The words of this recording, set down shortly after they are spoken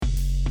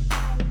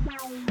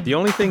The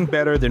only thing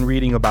better than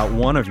reading about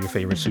one of your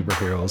favorite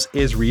superheroes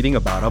is reading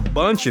about a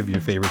bunch of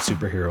your favorite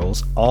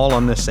superheroes all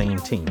on the same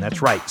team.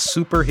 That's right,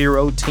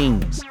 superhero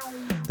teams.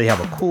 They have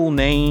a cool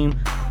name,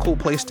 a cool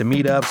place to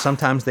meet up.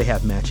 Sometimes they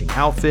have matching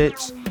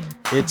outfits.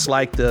 It's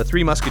like the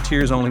Three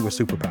Musketeers only with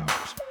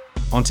superpowers.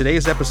 On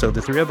today's episode,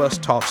 the three of us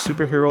talk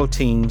superhero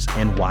teams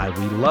and why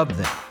we love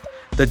them.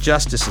 The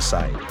Justice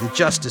Society, the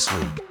Justice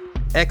League,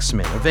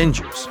 X-Men,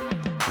 Avengers,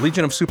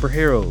 Legion of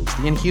Superheroes,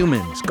 the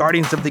Inhumans,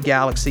 Guardians of the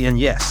Galaxy, and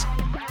yes,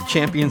 the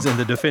Champions and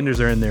the Defenders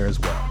are in there as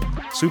well.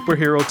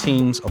 Superhero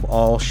teams of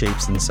all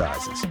shapes and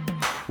sizes.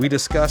 We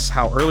discuss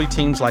how early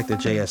teams like the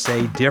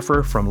JSA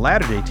differ from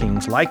latter-day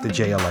teams like the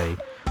JLA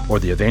or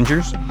the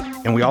Avengers,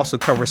 and we also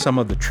cover some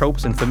of the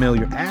tropes and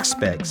familiar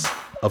aspects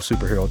of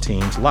superhero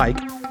teams like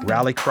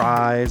rally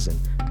cries and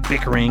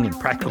bickering and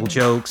practical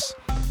jokes,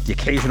 the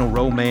occasional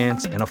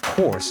romance, and of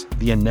course,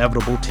 the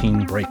inevitable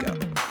team breakup.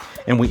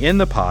 And we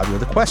end the pod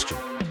with a question.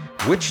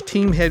 Which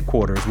team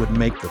headquarters would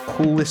make the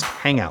coolest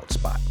hangout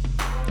spot?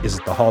 Is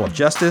it the Hall of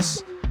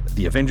Justice,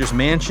 the Avengers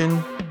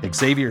Mansion,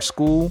 Xavier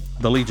School,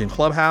 the Legion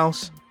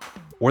Clubhouse,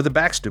 or the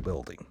Baxter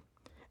Building?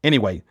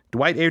 Anyway,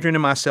 Dwight, Adrian,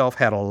 and myself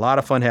had a lot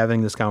of fun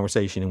having this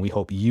conversation, and we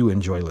hope you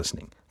enjoy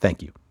listening.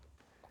 Thank you.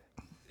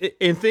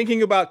 In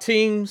thinking about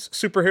teams,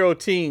 superhero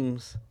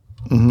teams,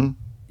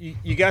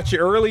 you got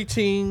your early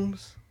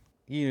teams,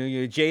 you know,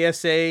 your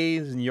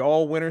JSAs and your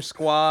all-winter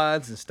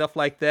squads and stuff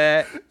like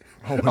that.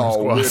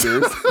 All winners.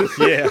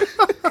 Yeah.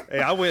 Hey,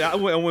 I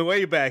went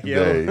way back,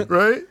 yo.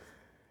 Right?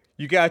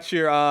 You got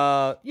your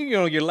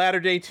your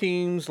latter-day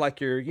teams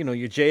like your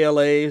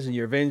JLAs and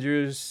your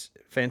Avengers,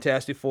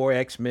 Fantastic Four,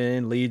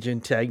 X-Men, Legion,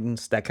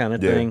 Titans, that kind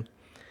of thing.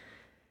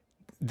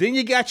 Then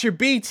you got your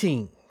B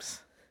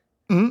teams.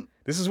 Mm-hmm.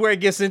 This is where it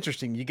gets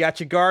interesting. You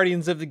got your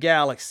Guardians of the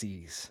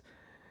Galaxies.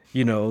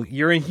 You know,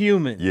 your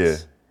Inhumans.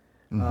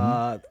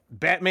 Yeah.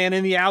 Batman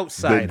and the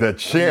Outsiders. The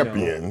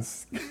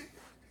champions.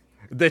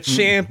 The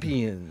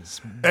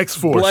champions.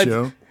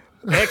 X-Force,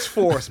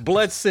 X-Force,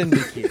 Blood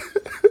Syndicate.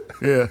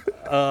 Yeah.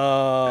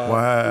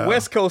 Wow.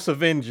 West Coast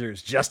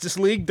Avengers, Justice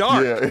League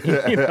Dark.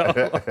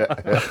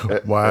 Yeah.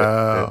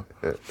 Wow.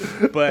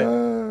 But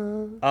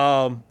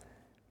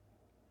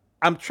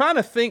I'm trying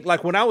to think,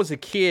 like when I was a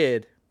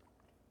kid,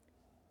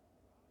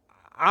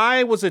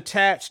 I was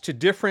attached to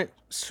different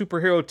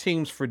superhero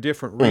teams for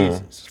different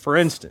reasons. For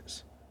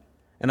instance,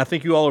 and I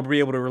think you all will be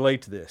able to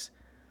relate to this.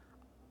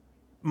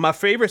 My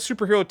favorite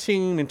superhero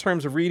team in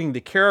terms of reading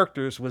the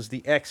characters was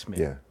the X-Men.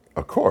 Yeah,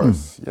 of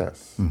course,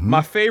 yes. Mm-hmm.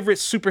 My favorite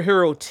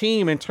superhero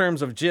team in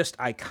terms of just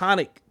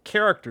iconic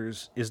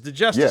characters is the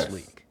Justice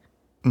League.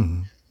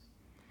 Mm-hmm.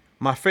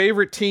 My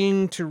favorite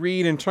team to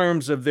read in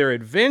terms of their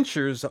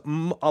adventures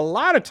a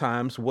lot of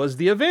times was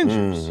the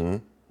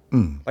Avengers.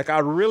 Like I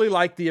really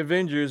liked the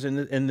Avengers and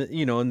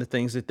the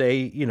things that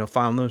they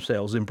found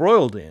themselves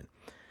embroiled in.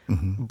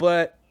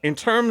 But in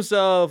terms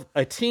of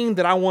a team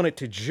that I wanted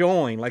to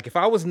join, like if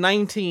I was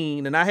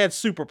 19 and I had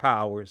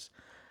superpowers,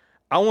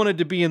 I wanted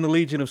to be in the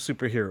Legion of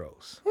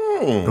Superheroes.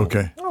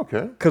 Okay.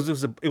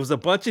 Because it was a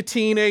bunch of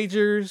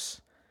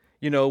teenagers.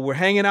 We're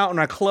hanging out in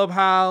our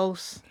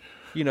clubhouse.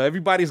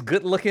 Everybody's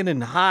good looking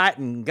and hot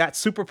and got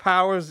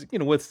superpowers.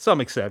 With some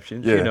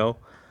exceptions.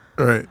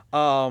 Right.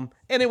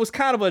 And it was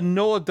kind of a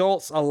no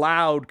adults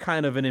allowed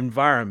kind of an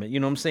environment. You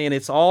know what I'm saying?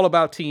 It's all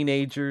about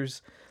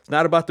teenagers. It's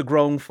not about the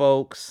grown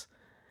folks.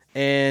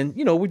 And,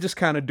 we're just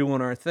kind of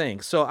doing our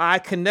thing. So I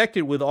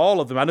connected with all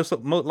of them. I know a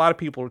lot of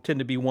people tend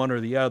to be one or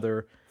the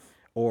other,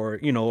 or,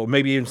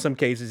 maybe in some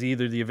cases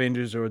either the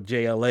Avengers or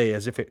JLA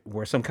as if it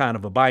were some kind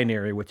of a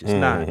binary, which it's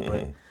not.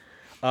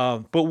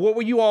 But what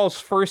were you all's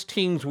first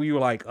teams where you were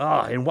like,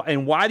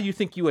 and why do you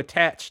think you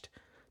attached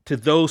to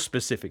those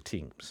specific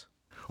teams?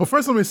 Well,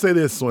 first, let me say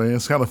this, Swain.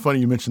 It's kind of funny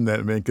you mentioned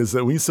that, man, because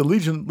when you said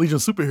Legion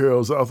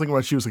Superheroes, I was thinking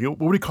about you. Was like, what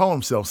would he call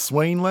himself?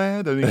 Swain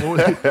Lad? I mean,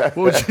 what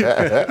would you?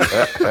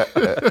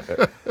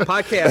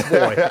 Podcast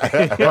boy.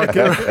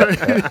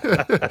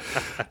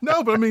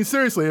 No, but I mean,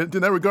 seriously, in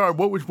that regard,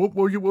 what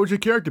would your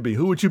character be?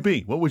 Who would you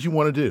be? What would you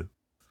want to do?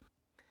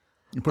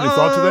 You put any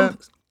thought to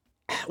that?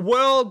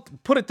 Well,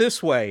 put it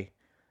this way.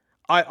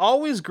 I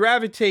always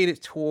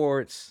gravitated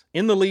towards,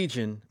 in the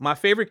Legion, my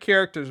favorite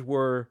characters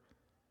were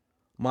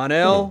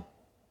Mon-El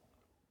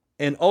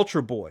and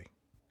Ultra Boy.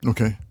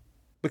 Okay.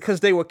 Because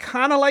they were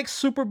kind of like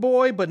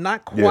Superboy, but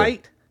not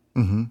quite.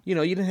 Mm-hmm. You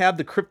didn't have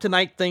the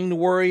kryptonite thing to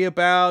worry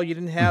about. You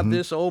didn't have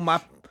this,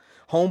 my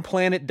home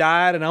planet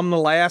died and I'm the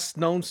last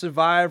known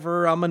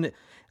survivor.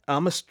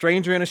 I'm a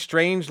stranger in a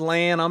strange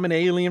land. I'm an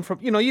alien from,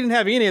 you didn't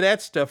have any of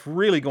that stuff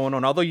really going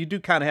on. Although you do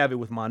kind of have it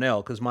with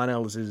Mon-El, because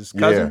Mon-El is his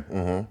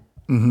cousin.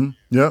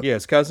 Yeah. Yeah,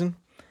 his cousin.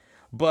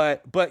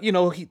 But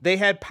they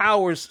had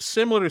powers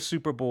similar to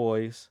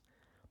Superboy's,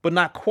 but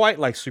not quite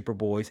like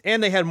Superboy's,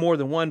 and they had more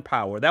than one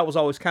power. That was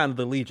always kind of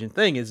the Legion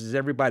thing, is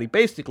everybody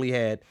basically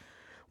had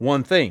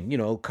one thing.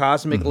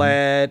 Cosmic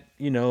Lad,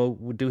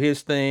 would do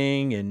his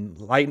thing, and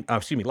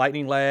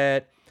Lightning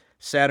Lad,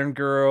 Saturn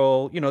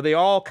Girl, they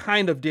all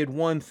kind of did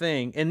one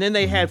thing. And then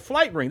they had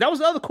flight rings. That was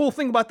the other cool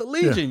thing about the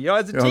Legion,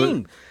 as a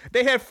team.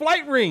 They had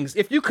flight rings.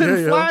 If you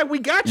couldn't fly, we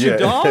got you,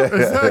 dog.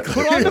 Exactly.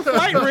 Put on the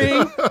flight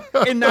ring,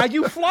 and now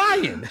you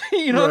flying.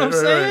 You know what I'm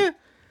saying? Right.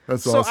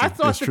 That's so awesome. I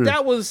thought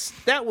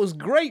that was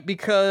great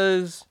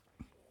because,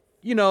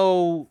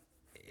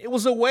 it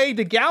was a way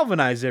to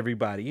galvanize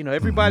everybody.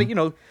 Everybody, you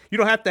don't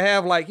have to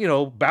have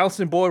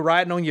Bouncing Boy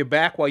riding on your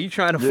back while you're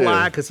trying to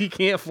fly because he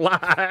can't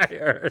fly,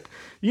 or,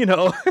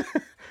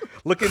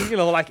 looking,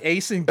 like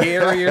Ace and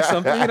Gary or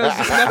something. It's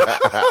just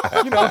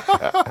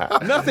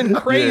nothing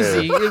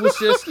crazy. Yeah. It was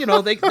just,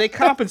 they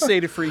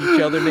compensated for each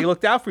other and they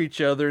looked out for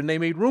each other and they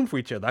made room for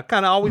each other. I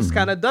kind of always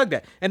kind of dug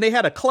that. And they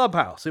had a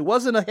clubhouse. It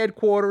wasn't a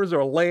headquarters or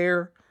a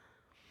lair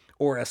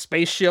or a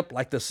spaceship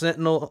like the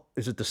Sentinel.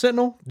 Is it the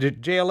Sentinel? The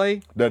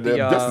JLA?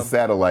 Just a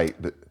satellite.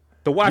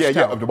 The Watchtower.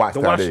 Yeah, the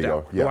Watchtower. There you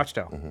go. Yeah. The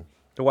Watchtower. Mm-hmm.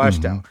 The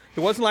Watchtower. It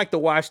wasn't like the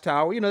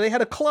Watchtower. They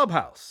had a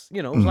clubhouse.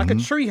 It was like a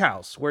tree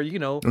house where,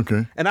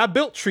 and I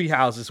built tree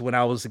houses when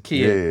I was a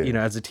kid,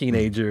 as a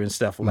teenager and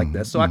stuff like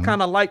that. So I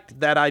kind of liked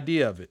that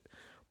idea of it.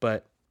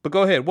 But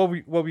go ahead. What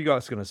were you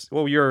guys going to,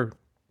 what were your,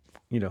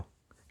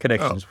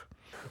 connections? Oh.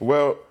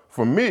 Well,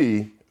 for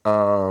me,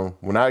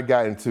 when I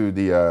got into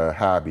the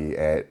hobby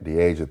at the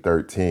age of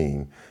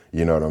 13,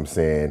 you know what I'm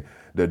saying?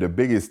 The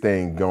biggest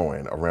thing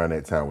going around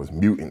that time was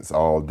mutants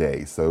all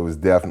day. So it was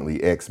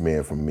definitely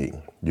X-Men for me,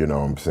 you know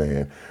what I'm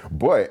saying?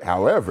 But,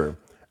 however,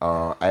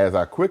 as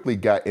I quickly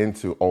got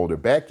into older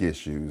back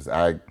issues,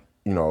 I,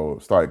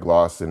 started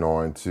glossing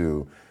on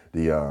to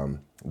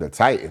the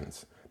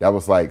Titans. That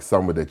was like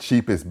some of the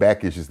cheapest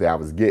back issues that I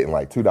was getting,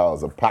 like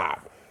 $2 a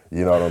pop.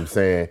 You know what I'm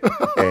saying?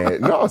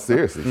 And no,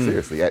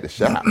 seriously, at the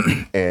shop.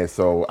 And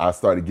so I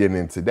started getting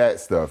into that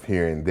stuff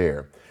here and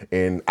there.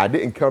 And I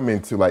didn't come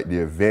into like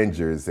the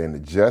Avengers and the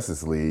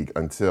Justice League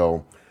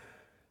until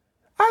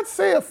I'd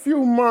say a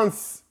few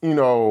months,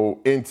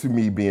 into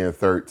me being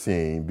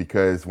 13,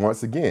 because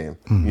once again,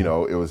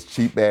 it was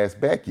cheap ass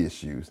back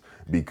issues,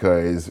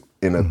 because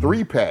in a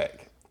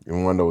 3-pack,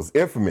 in one of those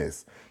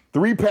infamous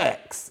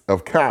 3-packs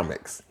of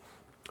comics,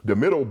 the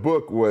middle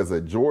book was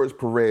a George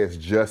Perez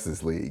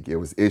Justice League. It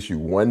was issue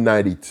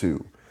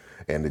 192.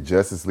 And the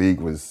Justice League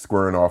was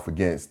squaring off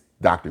against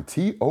Dr.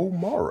 T.O.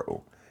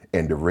 Morrow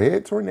and the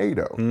Red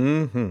Tornado.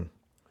 Mm-hmm.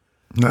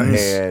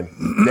 Nice. And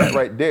that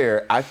right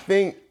there, I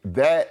think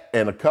that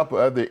and a couple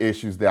other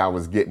issues that I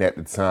was getting at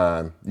the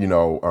time,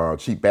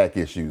 cheap back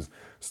issues,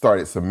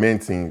 started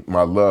cementing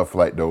my love for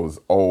like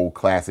those old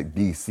classic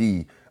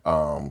DC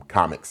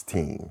comics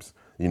teams,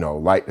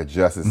 like the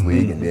Justice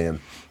League. And then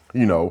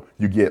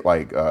you get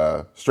like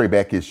a straight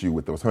back issue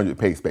with those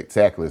 100-page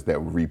spectaculars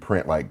that would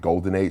reprint like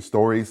Golden Age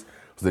stories.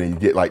 So then you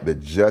get like the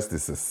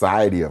Justice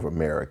Society of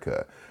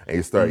America, and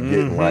you start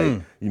getting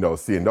like,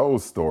 seeing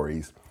those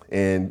stories.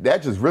 And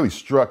that just really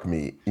struck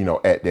me,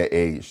 at that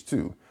age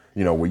too,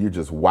 where you're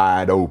just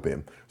wide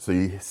open. So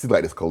you see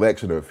like this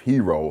collection of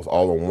heroes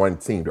all on one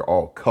team. They're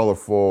all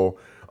colorful.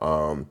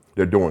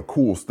 They're doing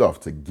cool stuff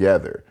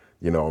together.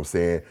 You know what I'm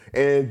saying?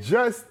 And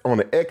just on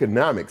an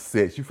economic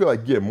sense, you feel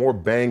like you get more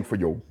bang for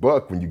your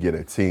buck when you get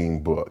a team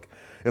book.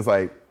 It's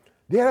like,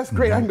 yeah, that's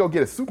great. I can go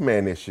get a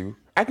Superman issue.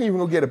 I can even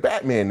go get a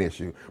Batman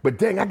issue. But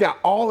dang, I got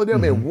all of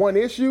them in one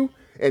issue.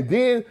 And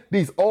then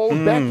these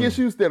old back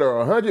issues that are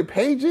 100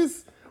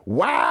 pages.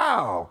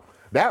 Wow.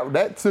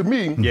 That to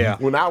me,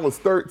 when I was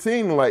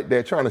 13 like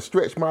that, trying to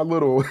stretch my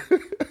little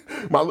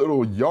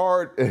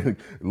yard and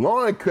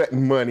lawn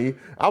cutting money,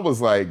 I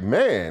was like,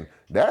 man,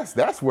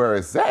 that's where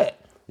it's at.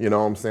 You know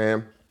what I'm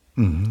saying?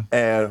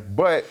 Mm-hmm.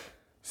 But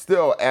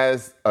still,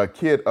 as a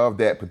kid of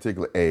that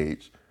particular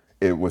age,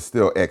 it was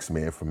still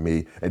X-Men for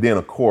me. And then,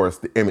 of course,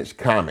 the Image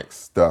Comics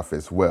stuff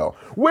as well,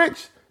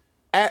 which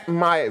at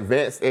my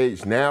advanced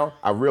age now,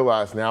 I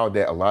realize now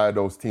that a lot of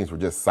those teams were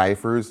just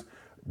ciphers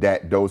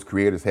that those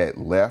creators had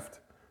left.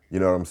 You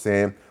know what I'm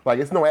saying? Like,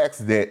 it's no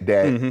accident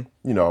that,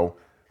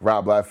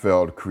 Rob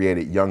Liefeld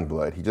created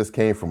Youngblood. He just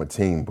came from a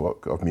team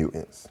book of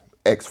mutants,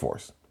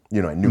 X-Force,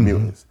 and New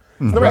Mutants.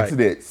 It's no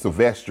accident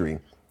Silvestri,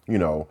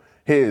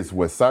 his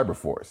was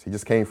Cyberforce. He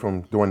just came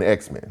from doing the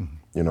X-Men.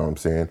 You know what I'm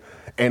saying?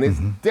 And it's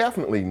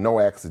definitely no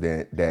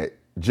accident that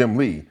Jim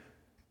Lee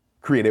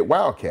created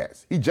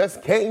Wildcats. He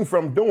just came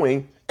from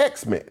doing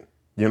X-Men.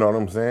 You know what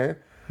I'm saying?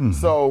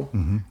 So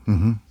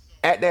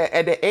at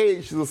that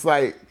age, it's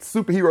like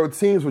superhero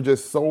teams were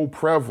just so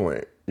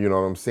prevalent. You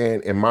know what I'm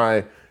saying? In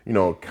my,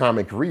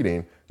 comic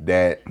reading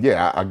that,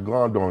 I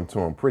glommed onto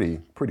them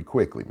pretty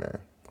quickly, man,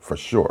 for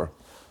sure.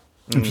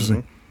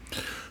 Interesting.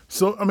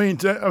 So, to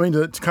kind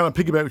of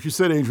piggyback what you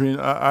said, Adrian,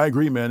 I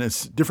agree, man.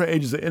 It's different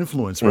ages of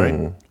influence,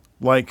 right?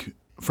 Like,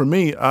 for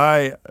me,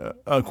 I,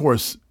 of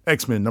course,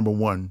 X-Men, number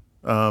one.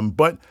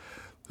 But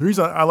the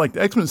reason I like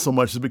the X-Men so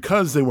much is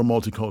because they were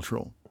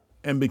multicultural,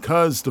 and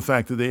because the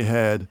fact that they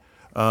had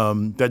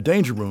That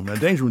Danger Room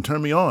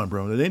turned me on,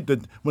 bro. When they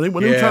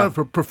were trying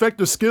to perfect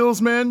their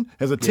skills, man,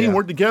 as a team,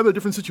 work together,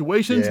 different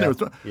situations.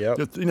 Yeah.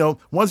 And they were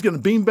one's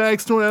getting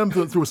beanbags thrown at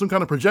him through some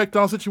kind of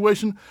projectile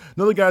situation.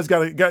 Another guy's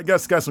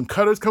got some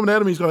cutters coming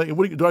at him. He's going,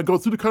 do I go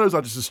through the cutters?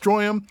 I'll just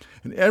destroy him.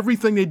 And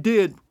everything they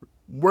did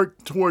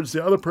worked towards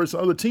the other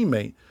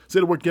teammate. So they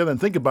had to work together and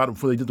think about it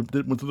before they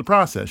went through the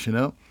process, you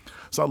know?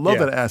 So I love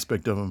that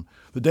aspect of him.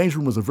 The Danger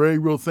Room was a very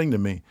real thing to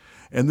me.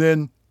 And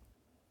then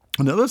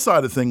on the other side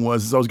of the thing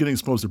was, as I was getting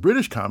exposed to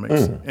British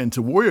comics and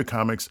to Warrior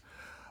comics,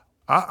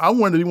 I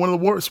wanted to be one of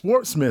the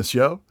Wartsmiths,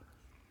 yo.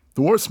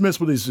 The Wartsmiths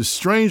were this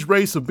strange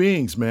race of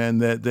beings, man,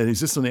 that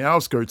exist on the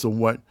outskirts of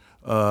what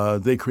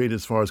they created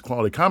as far as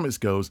quality comics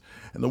goes.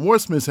 And the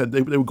Wartsmiths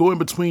they would go in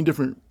between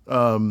different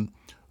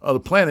other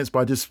planets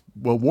by just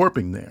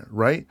warping there,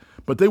 right?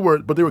 But they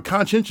were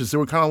conscientious. They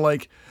were kind of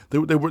like they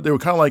were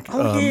kind of like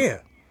I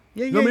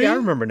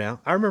remember now.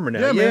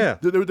 Yeah, man.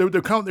 They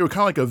were kind of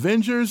like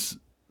Avengers.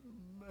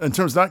 In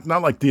terms not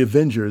like the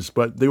Avengers,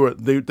 but they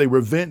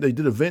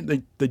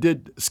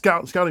did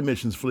scouting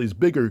missions for these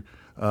bigger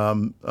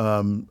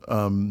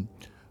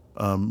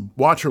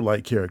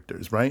Watcher-like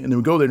characters, right? And they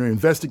would go there and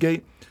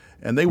investigate,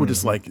 and they were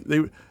just like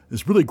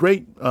this really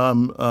great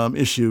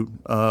issue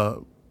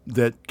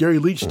that Gary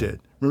Leach did.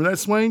 Remember that,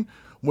 Swain?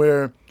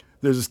 Where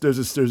there's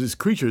these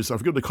creatures, I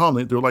forget what they call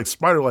them. They're like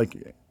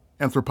spider-like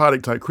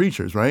anthropodic type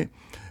creatures, right?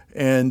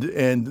 And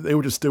they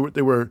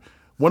were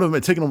one of them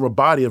had taken over a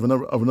body of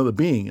another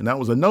being, and that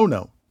was a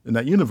no-no in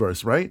that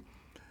universe, right?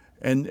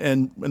 And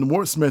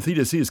Wartsmith, he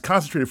just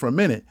concentrated for a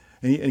minute,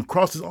 and he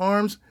crossed his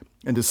arms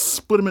and just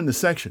split them into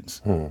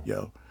sections,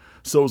 yo.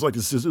 So it was like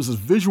this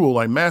visual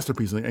like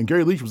masterpiece, and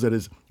Gary Leach was at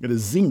his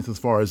zenith as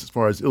far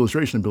as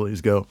illustration abilities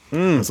go.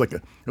 It's like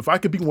if I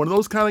could be one of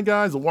those kind of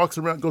guys that goes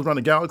around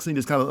the galaxy, and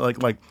just kind of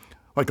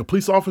like a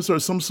police officer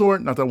of some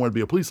sort. Not that I want to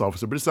be a police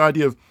officer, but it's the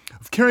idea of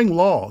carrying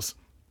laws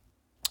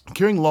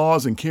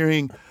and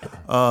carrying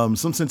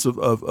some sense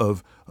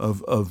of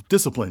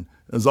discipline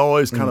is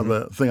always kind of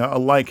a thing I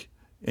like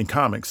in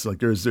comics.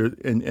 Like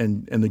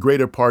and the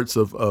greater parts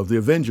of the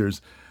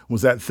Avengers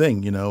was that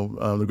thing, you know.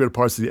 The greater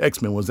parts of the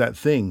X-Men was that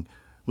thing.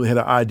 They had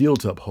an ideal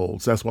to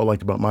uphold. So that's what I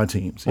liked about my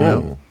teams, you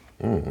know.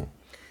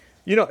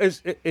 You know,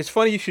 it's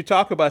funny you should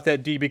talk about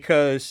that, D,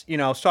 because, you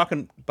know, I was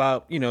talking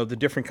about, you know, the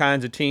different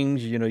kinds of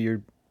teams, you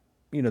know,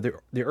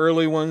 the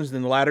early ones,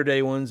 then the latter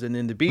day ones, and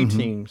then the B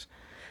teams.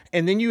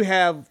 And then you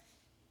have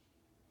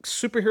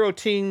superhero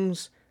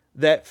teams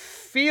that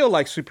feel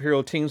like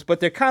superhero teams, but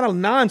they're kind of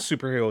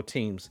non-superhero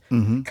teams.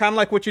 Kind of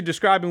like what you're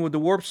describing with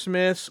the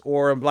Warpsmiths,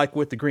 or like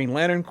with the Green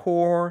Lantern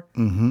Corps,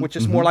 which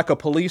is more like a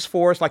police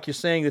force. Like you're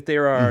saying that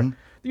there are,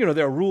 you know,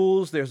 there are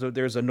rules. There's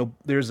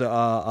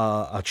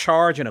a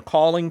charge and a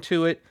calling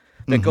to it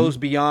that goes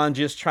beyond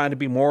just trying to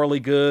be morally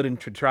good and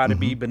to try to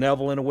be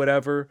benevolent or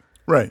whatever.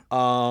 Right.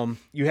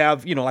 You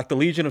have, you know, like the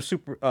League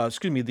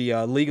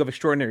of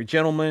Extraordinary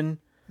Gentlemen.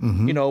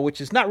 You know,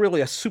 which is not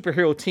really a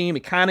superhero team.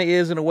 It kind of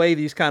is in a way,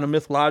 these kind of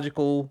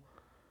mythological,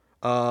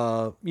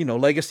 you know,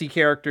 legacy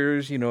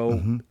characters, you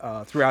know,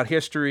 throughout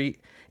history.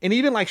 And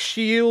even like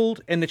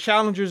S.H.I.E.L.D. and the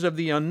Challengers of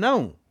the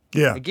Unknown.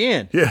 Yeah.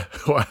 Again. Yeah.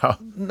 Wow.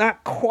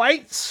 Not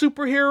quite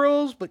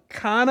superheroes, but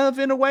kind of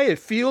in a way. It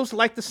feels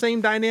like the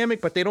same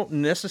dynamic, but they don't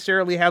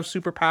necessarily have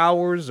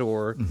superpowers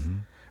or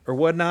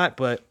whatnot.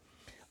 But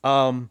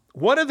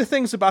one of the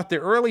things about the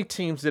early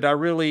teams that I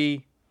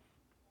really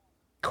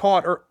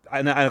caught,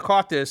 and I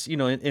caught this, you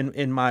know,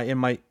 in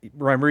my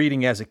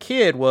reading as a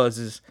kid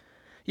is,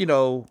 you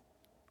know,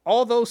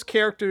 all those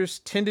characters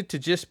tended to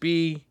just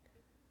be,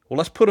 well,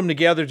 let's put them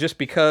together just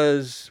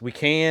because we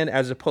can,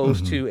 as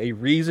opposed to a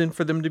reason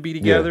for them to be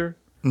together.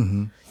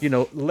 You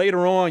know,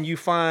 later on you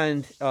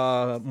find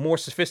more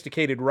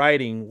sophisticated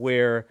writing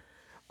where,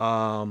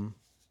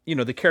 you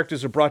know, the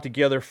characters are brought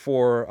together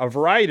for a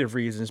variety of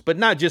reasons, but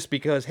not just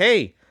because,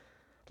 hey,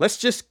 let's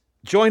just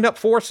join up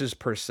forces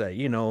per se,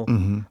 you know,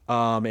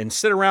 and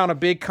sit around a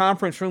big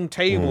conference room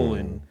table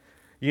and,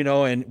 you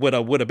know, and with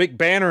a big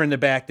banner in the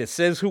back that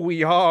says who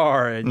we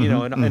are, and you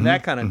know, and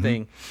that kind of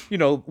thing, you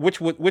know,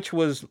 which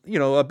was, you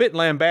know, a bit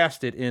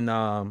lambasted in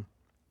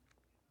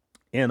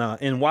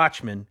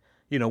Watchmen,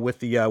 you know, with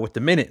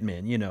the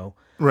Minutemen, you know,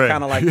 right.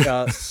 Kind of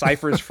like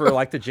ciphers for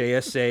like the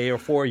JSA or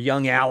for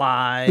Young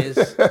Allies,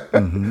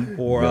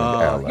 or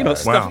you know,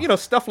 stuff, you know,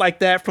 stuff like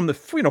that from the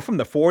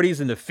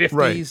 40s and the 50s,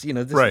 right. you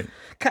know, this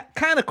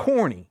kind of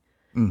corny.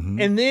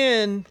 And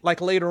then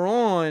like later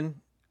on,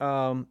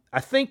 I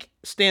think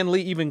Stan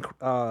Lee even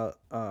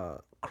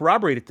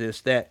corroborated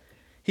this, that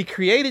he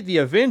created the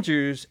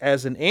Avengers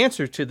as an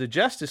answer to the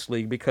Justice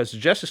League because the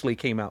Justice League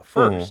came out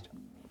first.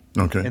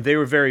 Okay. And they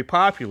were very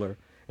popular.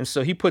 And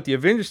so he put the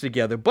Avengers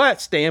together, but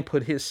Stan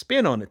put his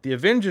spin on it. The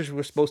Avengers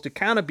were supposed to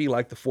kind of be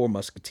like the Four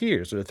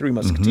Musketeers or the Three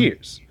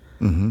Musketeers.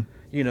 You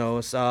know,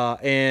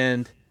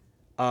 and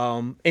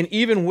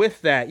even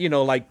with that, you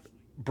know, like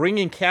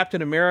bringing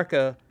Captain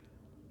America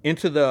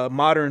into the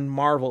modern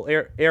Marvel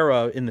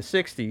era in the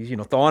 60s, you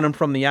know, thawing him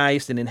from the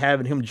ice and then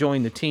having him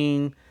join the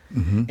team,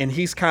 and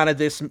he's kind of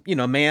this,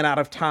 man out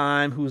of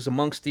time who's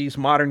amongst these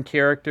modern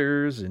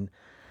characters, and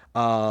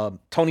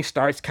Tony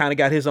Stark's kind of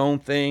got his own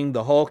thing.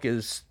 The Hulk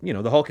is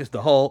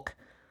the Hulk,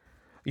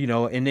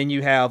 and then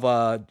you have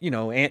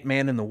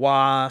Ant-Man and the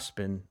Wasp,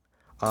 and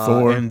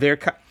Thor, and they're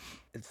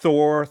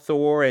Thor,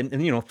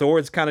 and Thor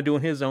is kind of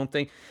doing his own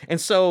thing,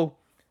 and so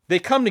they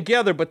come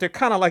together, but they're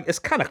kind of like, it's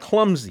kind of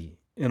clumsy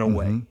in a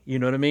way. You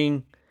know what I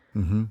mean?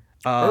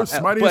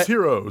 Earth's Mightiest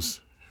Heroes.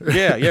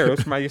 Yeah,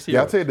 Earth's Mightiest Heroes.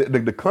 Yeah, I'll tell you,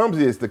 the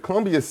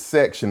clumsiest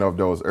section of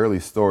those early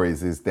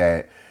stories is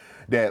that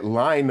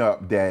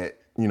lineup that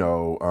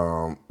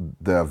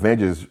the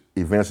Avengers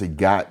eventually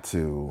got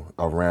to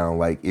around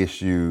like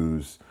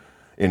issues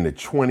in the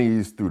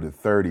 20s through the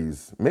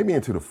 30s, maybe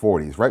into the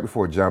 40s, right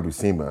before John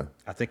Buscema.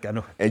 I think I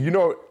know. And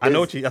I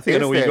know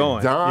where you're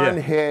going. Don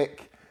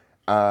Heck,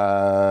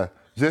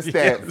 just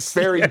that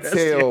fairy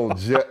tale,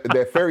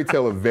 that fairy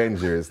tale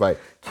Avengers. Like,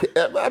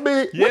 I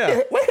mean,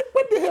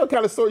 what the hell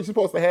kind of story you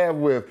supposed to have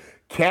with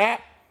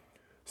Cap,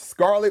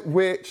 Scarlet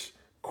Witch,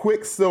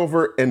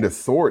 Quicksilver, and the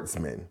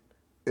Swordsman?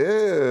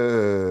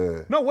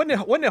 No,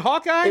 wasn't it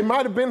Hawkeye? It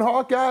might have been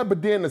Hawkeye,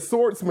 but then the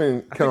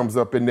Swordsman comes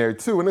up in there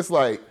too, and it's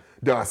like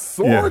the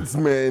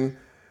Swordsman.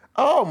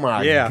 Oh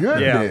my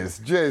goodness!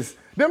 Just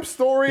them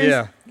stories,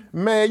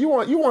 man. You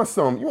want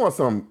some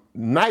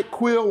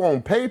NyQuil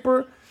on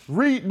paper?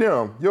 Read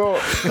them.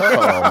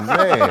 Oh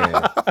man,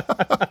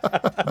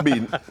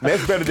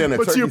 that's better than a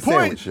turkey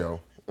sandwich show.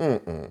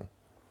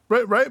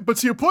 Right. But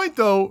to your point,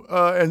 though,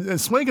 and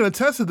Swain can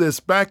attest to this.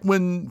 Back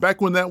when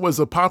that was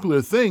a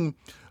popular thing,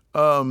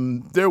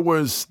 there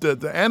was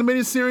the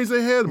animated series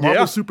they had.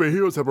 Marvel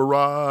Superheroes Have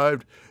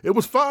Arrived. It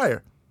was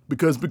fire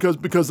because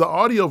the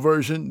audio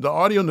version, the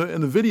audio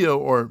and the video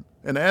or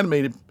an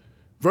animated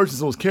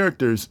versions of those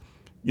characters,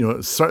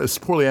 as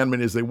poorly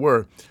animated as they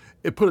were,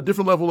 it put a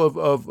different level of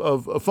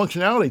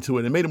functionality to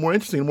it. It made it more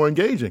interesting and more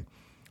engaging.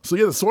 So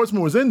the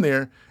Swordsman was in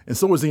there, and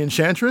so was the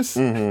Enchantress.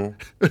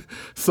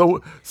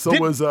 so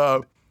was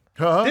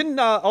Didn't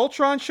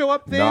Ultron show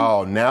up then?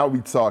 No, now we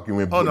talking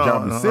when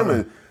John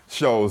Buscema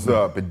shows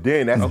up, and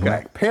then that's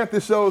Black Panther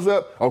shows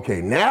up.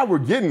 Okay, now we're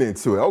getting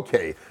into it.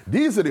 Okay,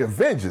 these are the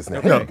Avengers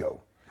now. Here we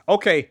go.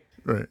 Okay.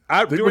 Right.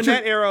 During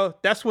that era,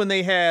 that's when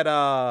they had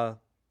the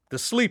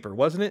Sleeper,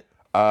 wasn't it?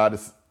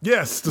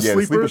 Yes, the Sleeper. Sleeper.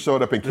 The Sleeper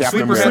showed up in Captain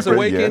Sleeper America. Has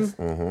Awakened.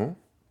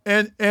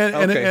 Yes.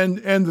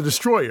 And the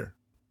Destroyer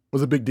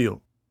was a big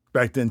deal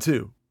back then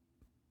too.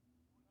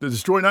 The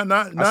Destroyer, not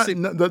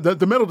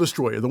the Metal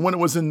Destroyer, the one that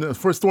was in the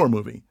first Thor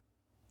movie.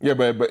 Yeah,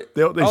 but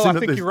I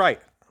think you're right.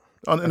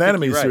 On an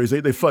animated series,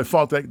 they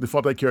fought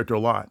that character a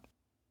lot.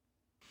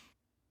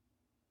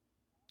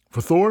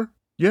 For Thor,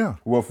 yeah.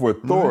 Well, for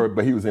Thor,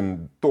 but he was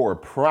in Thor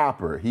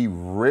proper. He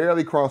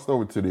rarely crossed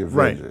over to the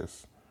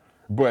Avengers.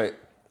 But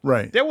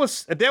there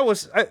was.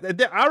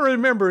 I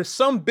remember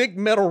some big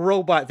metal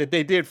robot that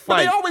they did fight.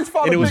 But they always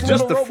fought and a it was big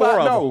just metal the four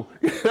robot. of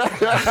them.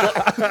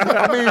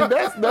 I mean,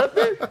 that's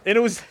nothing. And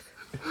it was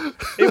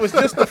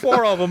just the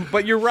four of them.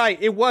 But you're right.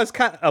 It was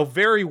kind of a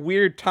very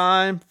weird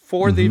time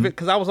for the event,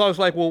 because I was always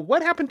like, well,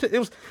 what happened to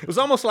it? Was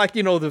almost like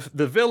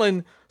the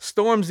villain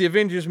storms the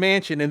Avengers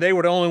mansion, and they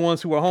were the only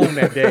ones who were home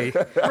that day.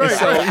 Right.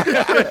 So,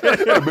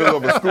 in the middle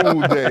of a school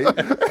day.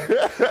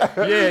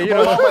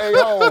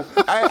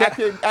 I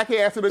can't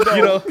answer the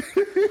door.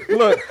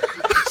 Look,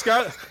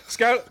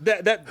 Scarlet,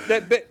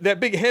 that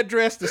big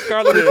headdress that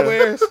Scarlet Witch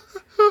wears.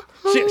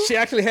 She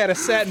actually had a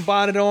satin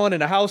bonnet on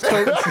and a house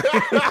coat.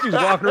 She was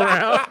walking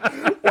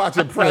around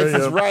watching Price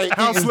is Right,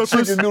 house eating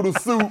slippers. chicken noodle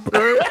soup.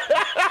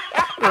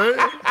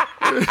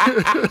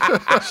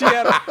 She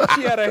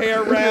had a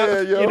hair wrap,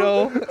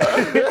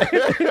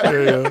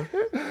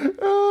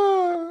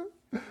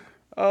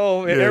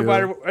 Oh, and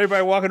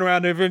everybody walking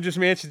around the Avengers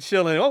Mansion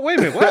chilling. Oh, wait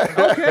a minute, what?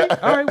 Okay,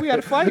 all right, we got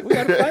to fight.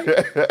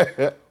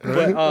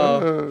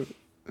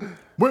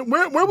 But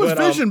where was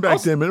Vision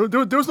back then, man?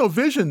 There was no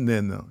Vision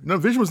then, though. No,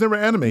 Vision was never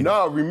animated.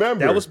 No,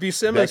 remember that was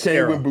Buscema's that came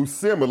era. when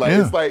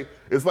Buscema.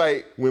 It's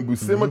like when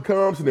Buscema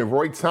comes and then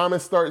Roy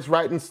Thomas starts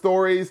writing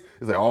stories.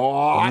 It's like,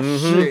 oh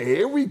shit,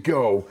 here we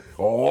go.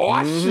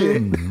 Oh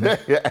shit.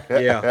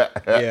 Yeah.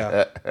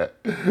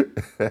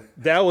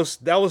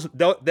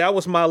 That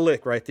was my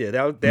lick right there.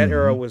 That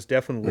era was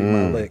definitely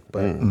my lick.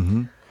 But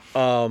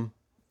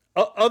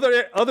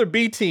other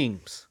B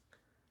teams,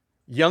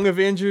 Young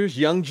Avengers,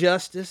 Young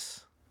Justice.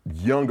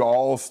 Young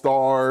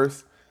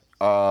All-Stars.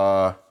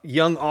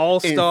 Young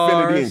All-Stars.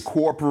 Infinity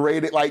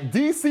Incorporated. Like,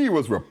 DC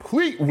was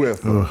replete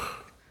with them.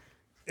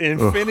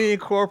 Infinity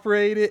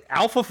Incorporated.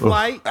 Alpha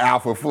Flight.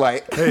 Alpha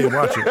Flight. Hey,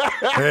 watch it.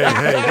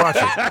 Hey,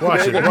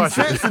 watch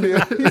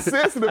it. He's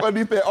sensitive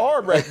underneath that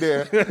arm right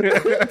there.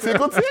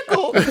 Tickle,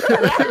 tickle.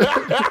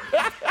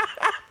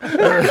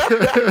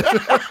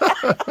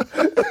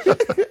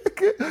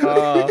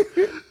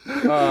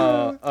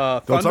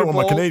 Don't talk about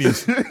my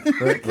Canadians.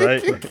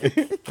 Right.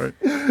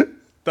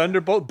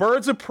 Thunderbolt,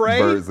 Birds of Prey.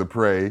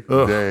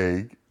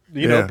 Dang.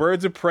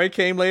 Birds of Prey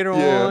came later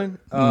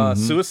on.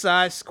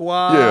 Suicide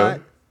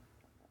Squad.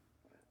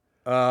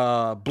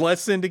 Blood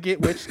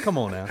Syndicate, which, come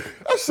on now.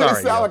 That shit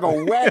sound like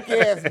a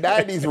whack-ass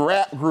 90s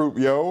rap group,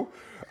 yo.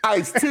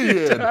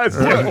 Ice-T and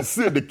Blood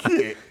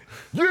Syndicate.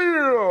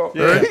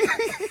 Yeah.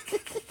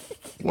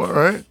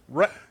 Well,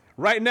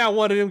 Right now,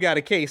 one of them got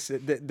a case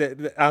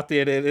that out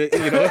there that,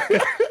 you know,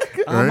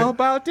 I'm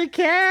about to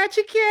catch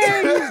a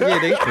case.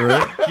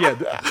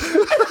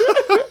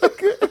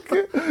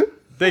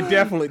 They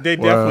definitely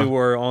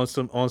were on a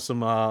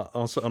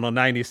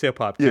 90s hip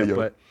hop tip.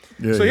 But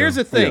so here's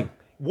the thing.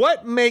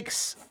 What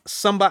makes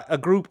a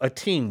group a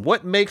team?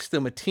 What makes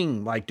them a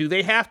team? Like, do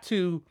they have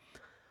to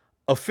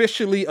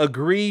officially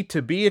agree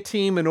to be a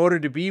team in order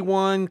to be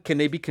one? Can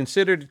they be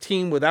considered a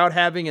team without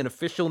having an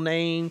official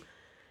name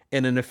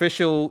and an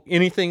official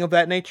anything of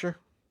that nature?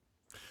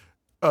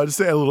 Just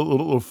to add a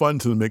little fun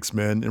to the mix,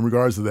 man. In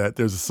regards to that,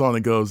 there's a song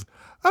that goes,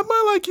 "I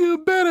might like you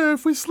better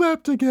if we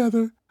slept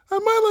together. I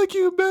might like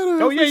you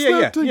better if we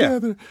slept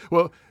together." Yeah.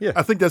 Well,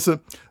 I think that's one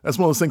of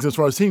those things as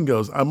far as team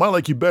goes. I might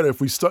like you better if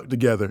we stuck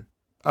together.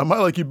 I might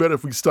like you better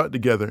if we stuck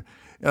together.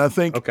 And I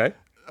think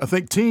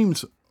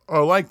teams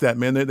are like that,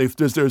 man.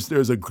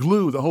 There's a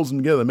glue that holds them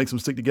together, that makes them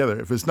stick together.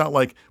 If it's not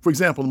like, for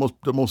example,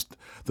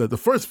 the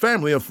first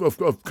family of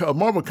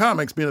Marvel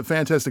Comics being the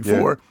Fantastic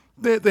Four,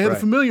 they had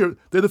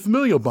the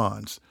familial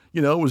bonds.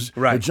 You know, it was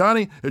if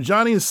Johnny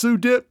and Sue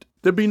dipped,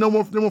 there'd be no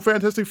more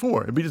Fantastic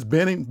Four. It'd be just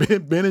Ben and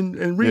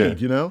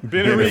Reed, you know?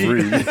 Ben and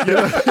Reed.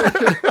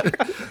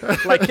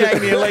 Like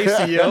Cagney and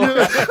Lacey, yo.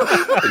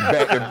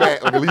 Back to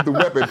back, like a Lethal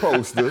Weapon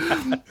poster.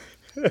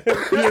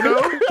 You know,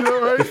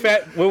 right?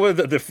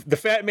 The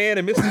Fat Man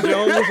and Mr.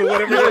 Jones or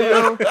whatever.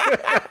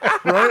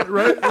 Right.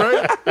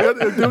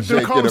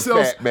 They call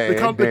themselves.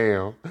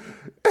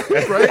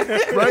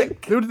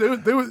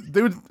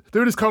 They would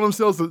just call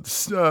themselves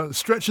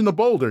stretching the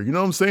boulder. You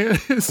know what I'm saying?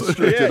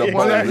 Stretching the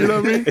boulder. You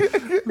know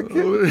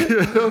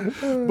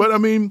what I mean? But I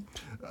mean,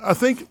 I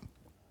think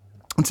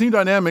team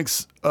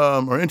dynamics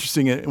are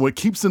interesting, and what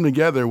keeps them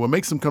together, what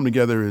makes them come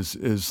together,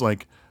 is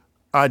like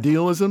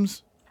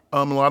idealisms. In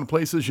a lot of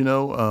places, you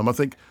know, I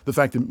think the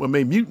fact that what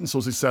made mutants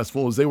so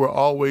successful is they were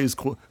always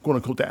quote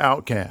unquote the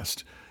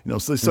outcast. You know,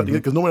 so they studied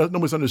because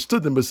nobody's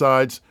understood them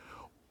besides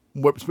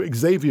what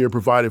Xavier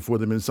provided for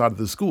them inside of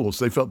the school.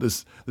 So they felt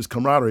this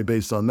camaraderie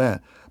based on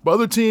that. But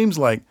other teams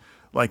like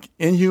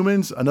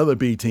Inhumans, another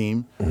B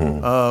team,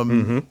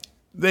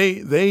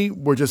 they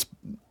were just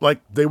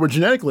like they were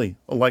genetically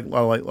a lot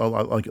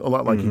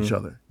like each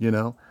other, you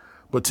know.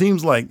 But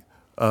teams like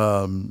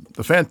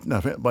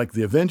like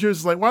the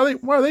Avengers, like why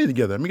are they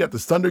together? I mean, you got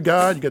this Thunder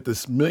God, you got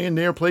this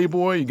millionaire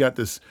playboy, you got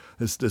this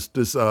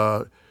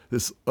 1940s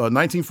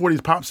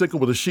popsicle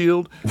with a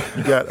shield.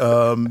 You got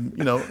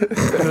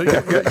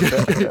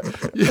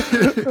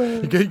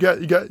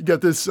you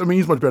got this. I mean,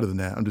 he's much better than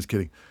that. I'm just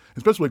kidding.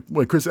 Especially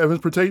when Chris Evans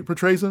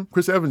portrays him.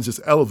 Chris Evans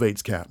just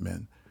elevates Cap,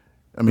 man.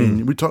 I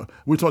mean, we talked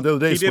the other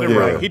day. He did him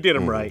right. He did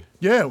him right.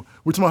 Yeah,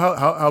 we're talking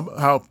about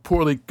how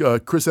poorly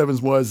Chris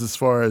Evans was as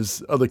far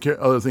as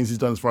other things he's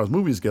done as far as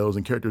movies goes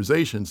and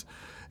characterizations,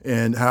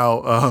 and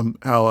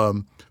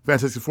how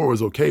Fantastic Four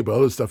was okay, but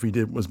other stuff he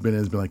did has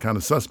been like kind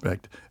of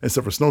suspect,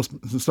 except for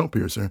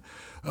Snowpiercer.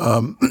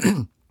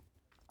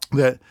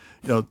 That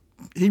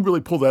he really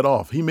pulled that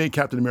off. He made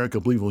Captain America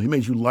believable. He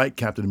made you like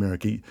Captain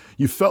America.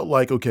 You felt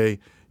like, okay,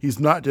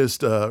 he's not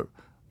just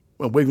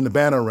waving the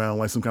banner around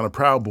like some kind of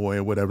Proud Boy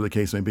or whatever the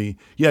case may be.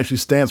 He actually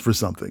stands for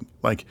something.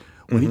 Like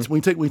when he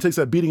takes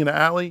that beating in the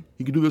alley,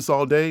 he can do this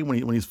all day.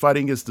 When he's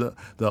fighting against the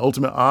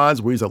ultimate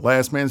odds, where he's the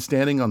last man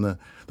standing on the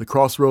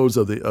crossroads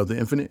of the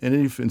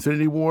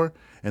Infinity War,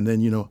 and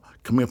then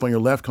coming up on your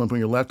left type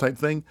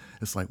thing.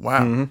 It's like,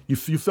 wow, you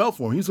felt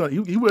for him.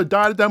 He would have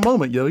died at that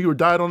moment, yo. He would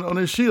have died on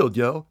his shield,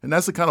 yo. And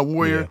that's the kind of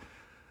warrior. Yeah.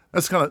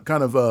 That's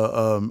kind of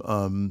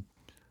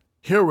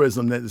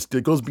heroism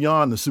that goes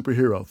beyond the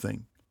superhero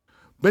thing.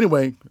 But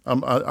anyway,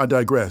 I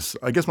digress.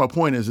 I guess my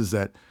point is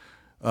that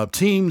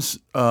teams,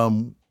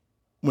 when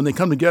they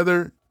come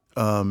together,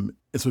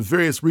 it's for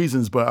various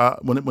reasons.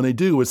 But when they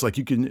do, it's like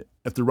you can,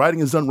 if the writing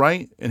is done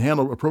right and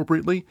handled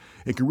appropriately,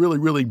 it can really,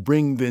 really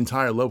bring the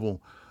entire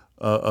level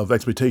of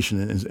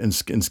expectation and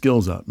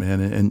skills up, man,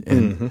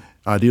 and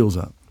ideals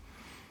up.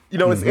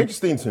 It's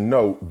interesting to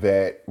note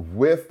that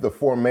with the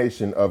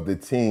formation of the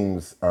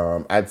teams,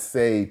 I'd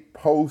say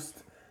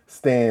post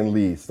Stan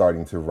Lee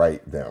starting to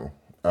write them.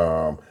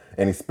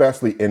 And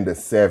especially in the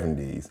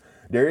 70s,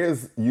 there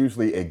is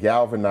usually a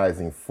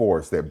galvanizing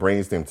force that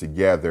brings them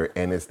together,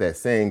 and it's that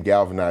same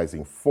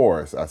galvanizing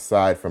force,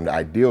 aside from the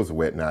ideals and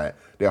whatnot,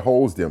 that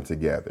holds them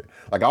together.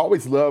 Like, I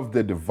always love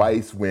the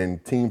device when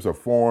teams are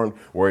formed,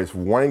 where it's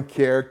one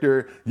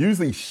character,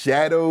 usually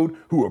shadowed,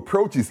 who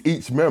approaches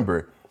each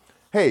member.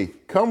 Hey,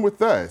 come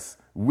with us.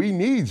 We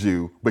need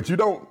you. But you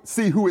don't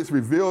see who it's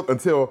revealed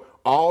until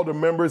all the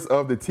members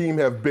of the team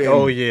have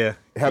been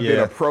been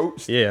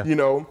approached. Yeah.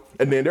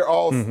 And then they're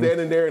all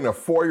standing there in a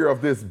foyer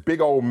of this big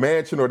old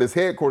mansion or this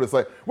headquarters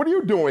like, what are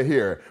you doing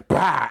here?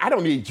 Bah, I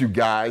don't need you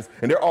guys.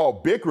 And they're all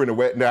bickering and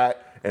whatnot.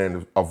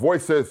 And a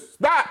voice says,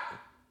 stop!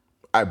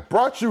 I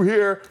brought you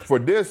here for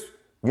this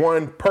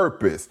one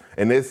purpose,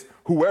 and it's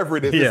whoever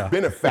it is, this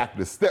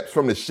benefactor steps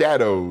from the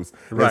shadows.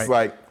 Right. It's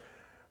like,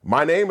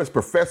 my name is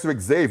Professor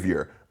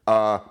Xavier.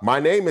 My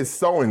name is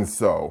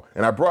so-and-so,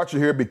 and I brought you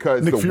here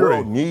because Nick the Fury.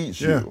 world needs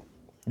you,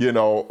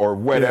 or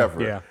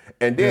whatever. Yeah.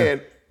 And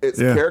then it's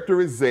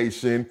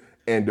characterization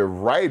and the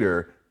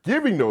writer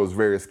giving those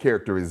various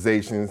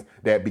characterizations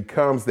that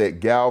becomes that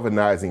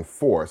galvanizing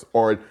force,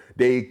 or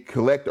they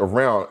collect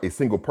around a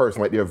single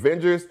person. Like the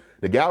Avengers,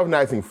 the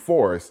galvanizing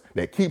force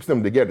that keeps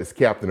them together is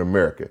Captain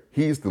America.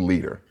 He's the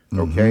leader,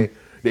 okay?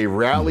 They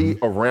rally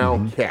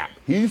around Cap.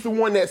 He's the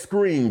one that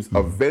screams,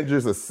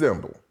 Avengers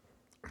Assemble.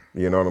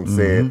 You know what I'm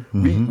saying?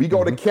 We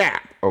go to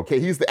Cap, okay?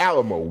 He's the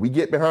Alamo. We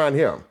get behind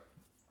him.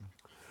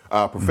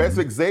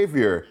 Professor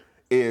Xavier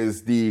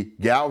is the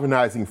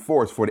galvanizing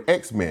force for the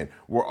X-Men.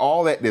 We're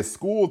all at this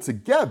school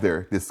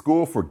together, this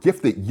school for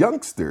gifted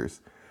youngsters,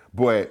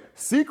 but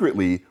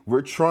secretly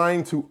we're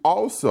trying to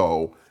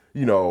also,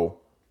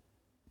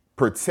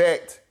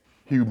 protect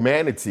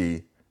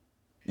humanity,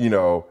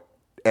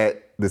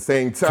 at the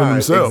same time.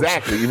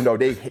 Exactly, even though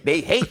they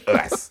hate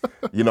us.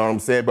 You know what I'm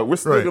saying? But we're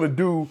still gonna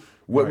do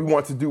what we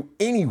want to do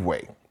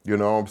anyway. You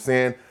know what I'm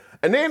saying?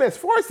 And then as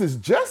far as this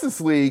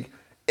Justice League,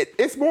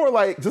 it's more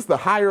like just the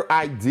higher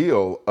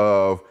ideal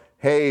of,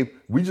 hey,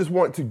 we just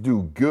want to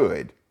do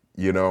good.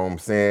 You know what I'm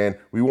saying?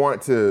 We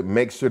want to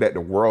make sure that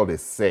the world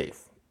is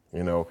safe.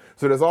 So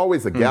there's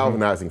always a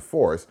galvanizing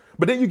force.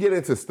 But then you get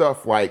into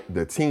stuff like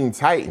the Teen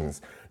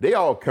Titans. They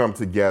all come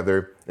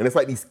together, and it's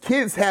like these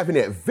kids having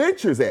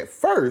adventures at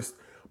first,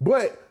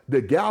 but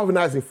the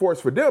galvanizing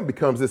force for them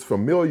becomes this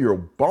familiar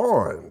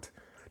bond,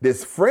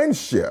 this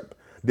friendship,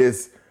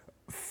 this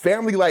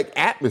family-like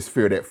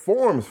atmosphere that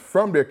forms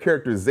from their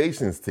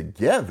characterizations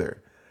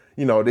together.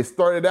 They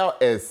started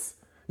out as,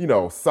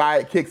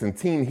 sidekicks and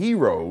teen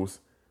heroes,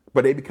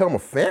 but they become a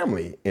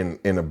family in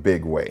a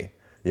big way.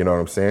 You know what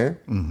I'm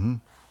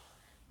saying?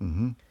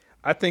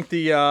 I think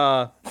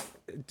to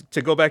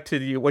go back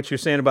to what you're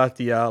saying about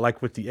the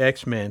like with the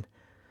X-Men,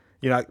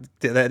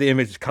 that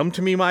image, come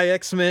to me, my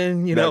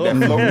X-Men, That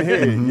floating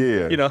head,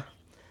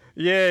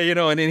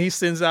 and then he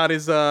sends out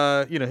his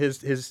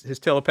his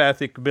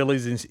telepathic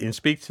abilities and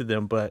speaks to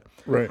them. But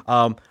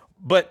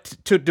but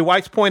to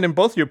Dwight's point and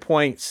both your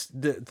points,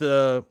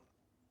 the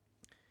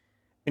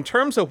in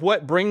terms of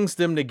what brings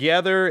them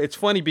together, it's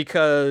funny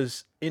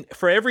because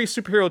for every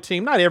superhero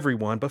team, not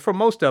everyone, but for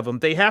most of them,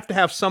 they have to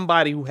have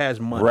somebody who has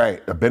money.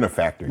 Right, a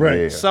benefactor.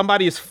 Right. Yeah.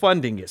 Somebody is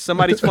funding it.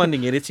 Somebody's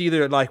funding it. It's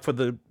either like for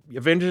the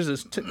Avengers,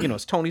 it's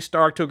Tony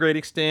Stark to a great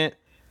extent.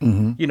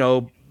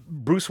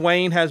 Bruce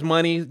Wayne has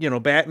money.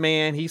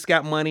 Batman, he's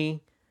got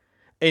money.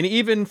 And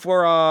even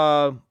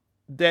for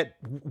that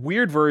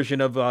weird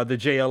version of the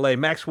JLA,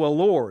 Maxwell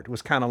Lord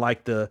was kind of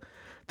like the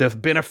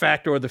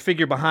benefactor or the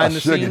figure behind the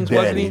scenes, daddy.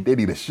 wasn't he? They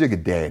need a sugar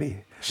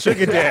daddy.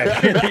 Sugar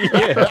daddy.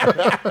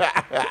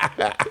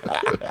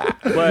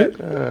 But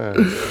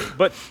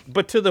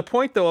to the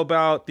point though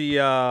about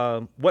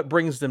the what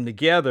brings them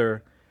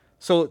together,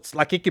 so it's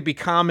like it could be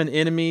common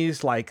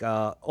enemies like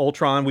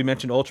Ultron. We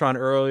mentioned Ultron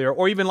earlier,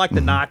 or even like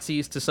the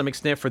Nazis to some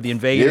extent for the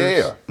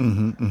invaders.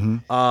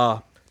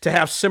 Yeah. To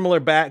have similar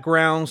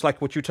backgrounds, like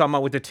what you're talking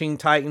about with the Teen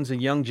Titans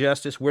and Young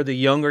Justice, we're the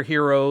younger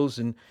heroes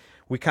and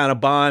we kind of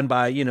bond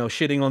by,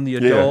 shitting on the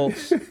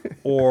adults,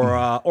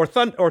 or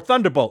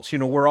Thunderbolts.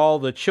 We're all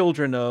the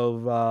children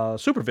of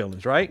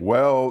supervillains, right?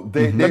 Well,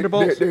 they're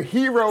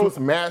heroes,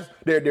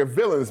 they're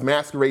villains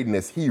masquerading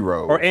as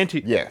heroes. Or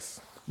anti.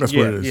 Yes. That's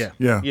what it is.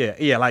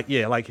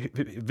 Like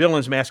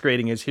villains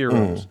masquerading as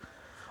heroes.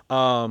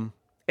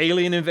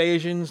 Alien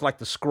invasions, like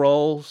the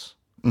Skrulls,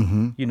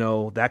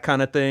 that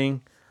kind of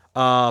thing.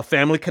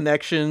 Family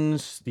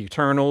connections, the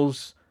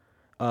Eternals.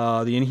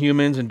 The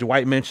Inhumans, and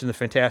Dwight mentioned the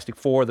Fantastic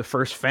Four, the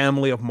first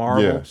family of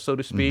Marvel, so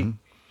to speak.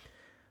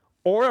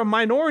 Or a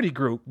minority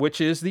group, which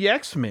is the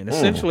X-Men.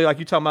 Essentially, like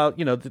you're talking about,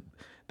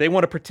 they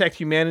want to protect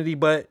humanity,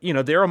 but,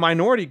 they're a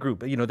minority group.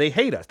 They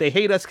hate us. They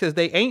hate us because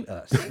they ain't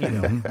us,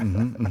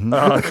 kind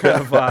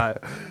of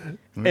vibe.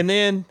 And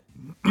then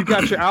you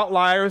got your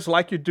outliers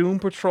like your Doom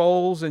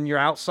Patrols and your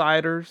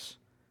Outsiders.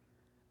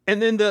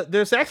 And then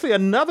there's actually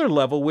another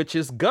level, which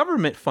is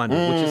government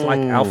funded, which is like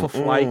Alpha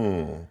Flight.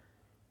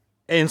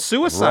 And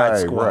Suicide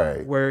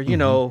Squad, where,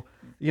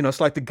 it's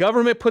like the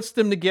government puts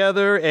them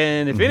together,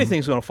 and if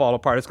anything's going to fall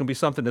apart, it's going to be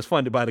something that's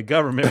funded by the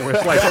government, where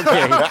it's like,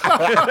 okay.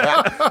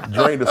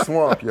 Drain the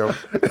swamp, yo.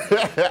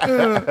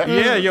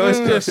 It's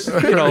just,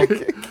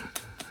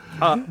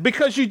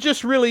 because you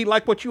just really,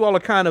 like what you all are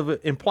kind of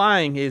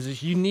implying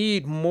is you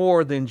need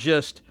more than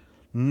just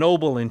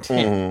noble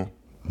intent.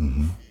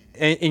 And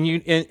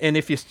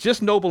if it's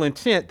just noble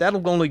intent,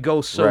 that'll only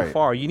go so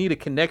far. You need a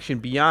connection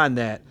beyond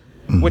that.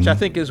 Which I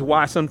think is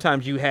why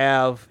sometimes you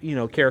have,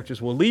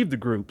 characters will leave the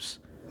groups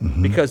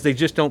because they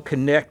just don't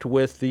connect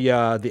with the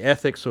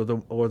ethics or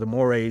the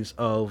mores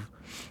of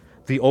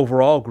the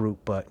overall group.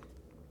 But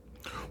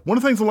one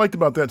of the things I liked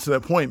about that, to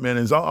that point, man,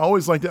 is I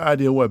always liked the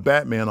idea of what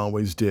Batman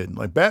always did.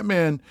 Like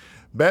Batman,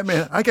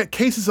 I got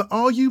cases of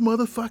all you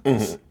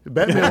motherfuckers.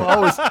 Batman will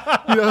always,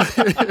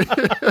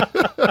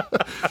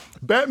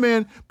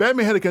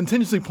 Batman had a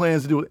contingency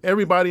plans to do with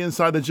everybody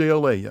inside the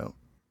JLA, yo.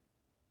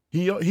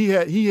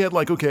 He had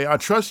like, okay, I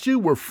trust you,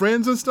 we're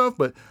friends and stuff,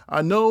 but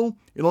I know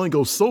it only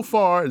goes so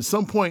far. At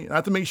some point, I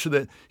have to make sure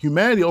that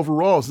humanity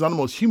overall, since I'm the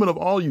most human of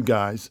all you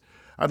guys,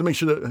 I have to make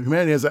sure that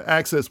humanity has an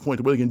access point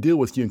to where they can deal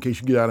with you in case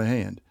you get out of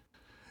hand.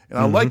 And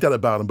I like that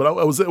about him. But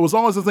it was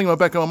always the thing in the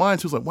back of my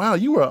mind. She was like, wow,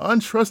 you were an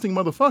untrusting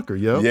motherfucker,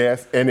 yo.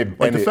 Yes, and the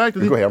fact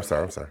that go ahead.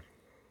 I'm sorry.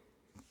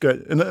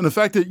 Good, and the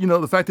fact that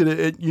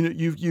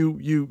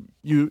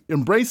you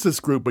embrace this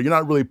group, but you're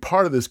not really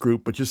part of this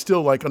group, but you're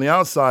still like on the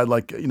outside,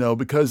 like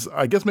because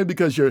I guess maybe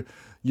because you're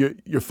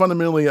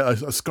fundamentally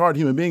a scarred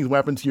human being. What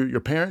happened to your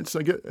parents?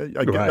 I get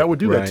that would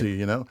do that to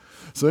you,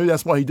 So maybe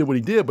that's why he did what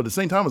he did. But at the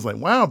same time, it's like,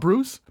 wow,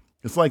 Bruce,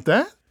 it's like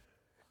that.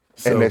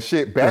 So, and that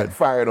shit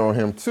backfired on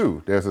him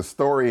too. There's a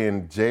story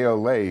in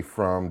JLA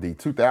from the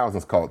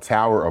 2000s called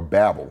Tower of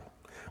Babel,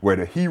 where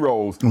the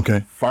heroes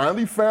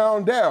finally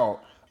found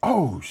out,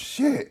 oh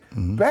shit,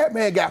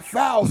 Batman got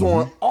fouls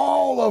on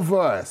all of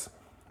us.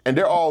 And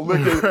they're all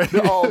looking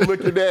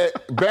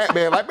at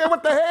Batman like, man,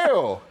 what the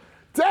hell?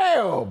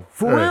 Damn,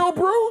 for real,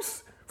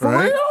 Bruce? For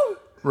real?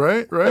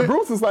 Right. And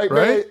Bruce is like,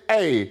 man,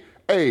 hey,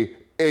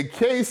 in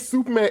case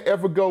Superman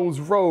ever goes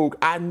rogue,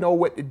 I know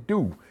what to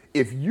do.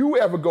 If you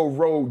ever go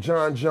rogue,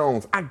 John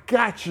Jones, I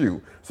got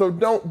you. So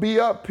don't be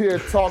up here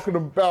talking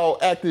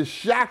about acting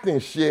shocked and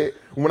shit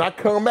when I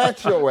come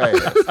at your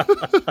ass.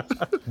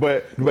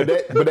 but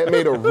that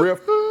made a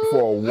rift for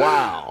a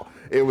while.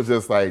 It was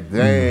just like,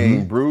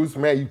 dang, Bruce,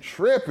 man, you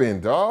tripping,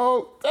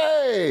 dog.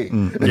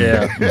 Dang.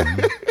 Yeah.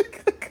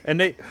 And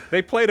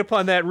they played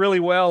upon that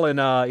really well in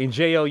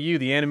JLU,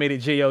 the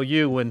animated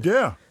JLU, when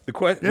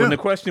when the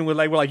question was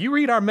like, you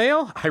read our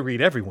mail? I read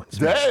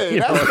everyone's mail. Dang,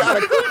 that's kind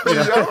of creepy,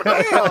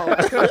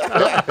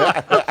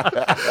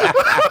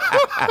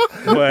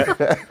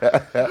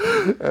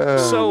 But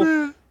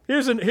so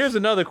here's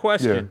another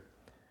question.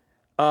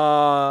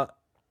 Yeah.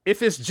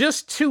 If it's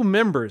just two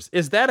members,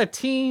 is that a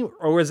team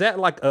or is that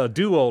like a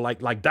duo,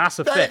 like Das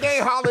Effect? That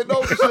ain't Holly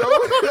No Show.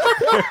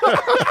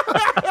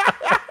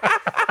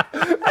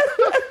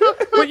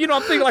 But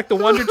I'm thinking like the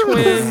Wonder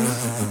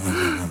Twins.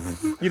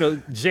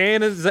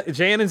 Jan and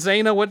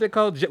Zayna, what they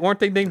called? Weren't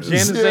they named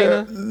Jan and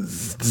Zayna?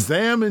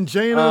 Zam and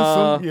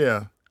Jana,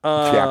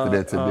 Captain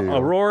Antonio.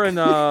 Aurora and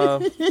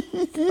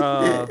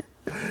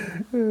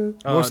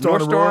North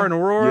Star and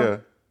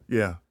Aurora.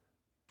 Yeah.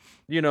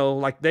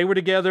 Like they were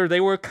together. They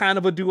were kind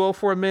of a duo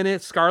for a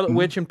minute. Scarlet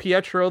Witch and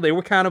Pietro, they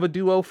were kind of a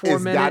duo for a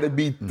minute. It's got to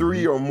be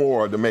three or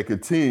more to make a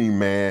team,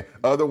 man.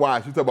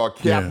 Otherwise, you talk about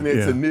Captain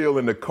Tennille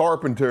and the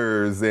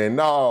Carpenters and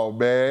all,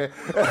 man.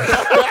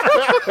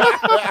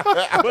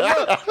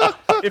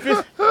 If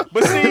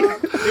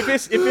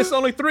it's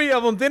only three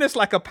of them, then it's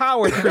like a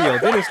power trio.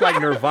 Then it's like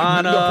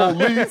Nirvana,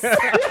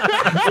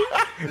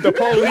 the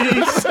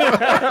police.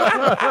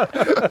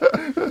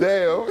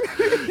 Damn.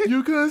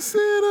 You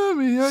consider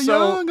me a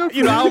younger.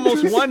 I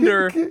almost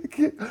wonder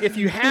if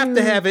you have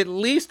to have at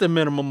least a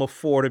minimum of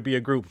four to be a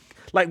group.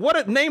 Like,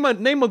 name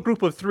a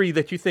group of three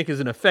that you think is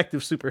an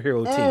effective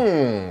superhero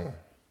team.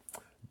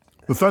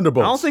 The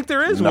Thunderbolts. I don't think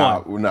there is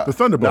one. The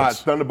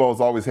Thunderbolts. Thunderbolts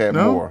always had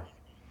more.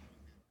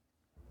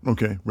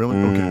 Okay, really?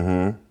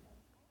 Okay.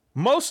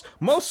 Most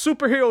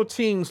superhero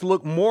teams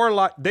look more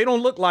like, they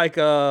don't look like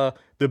the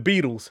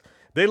Beatles.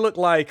 They look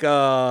like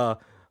the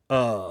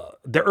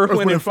Earth,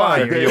 Wind, and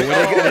Fire. When they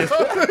get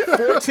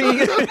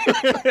 14,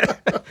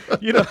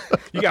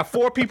 you got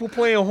four people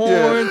playing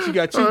horns. You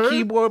got two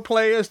keyboard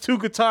players, two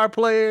guitar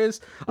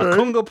players, a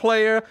conga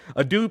player,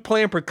 a dude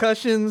playing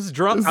percussions,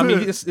 drum.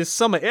 It's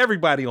some of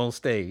everybody on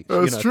stage.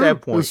 That's true. At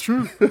that point. That's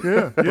true.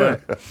 Yeah.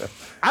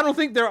 I don't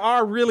think there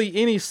are really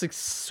any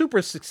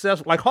super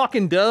successful, like Hawk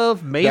and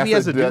Dove, maybe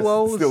as a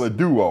duo. That's still a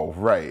duo,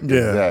 right?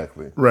 Yeah.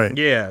 Exactly. Right.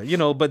 Yeah,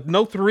 but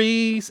no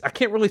threes. I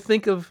can't really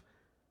think of.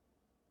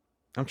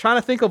 I'm trying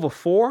to think of a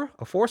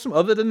foursome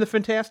other than the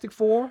Fantastic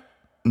Four.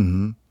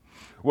 Mm-hmm.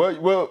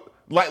 Well,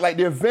 like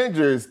the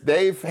Avengers,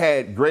 they've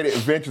had great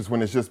adventures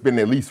when it's just been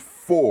at least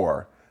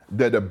four.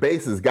 The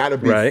base has got to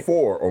be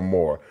four or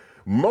more.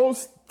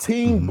 Most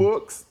team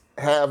books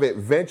have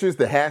adventures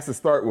that has to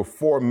start with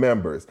four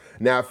members.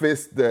 Now, if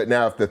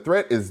the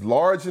threat is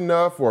large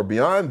enough or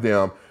beyond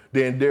them,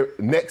 then their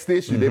next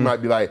issue they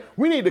might be like,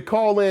 we need to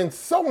call in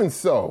so and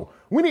so.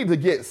 We need to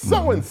get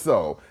so and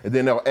so, and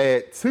then they'll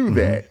add to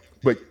that.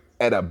 But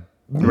at a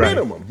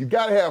minimum, you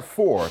got to have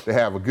four to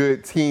have a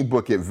good team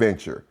book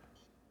adventure.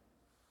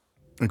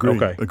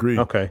 Agreed.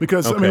 Okay.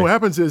 Because I mean, what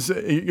happens is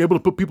you're able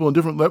to put people on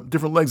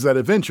different legs of that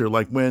adventure.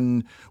 Like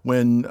when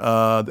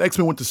the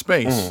X-Men went to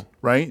space,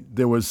 right?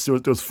 There was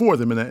four of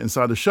them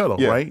inside the shuttle,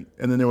 right?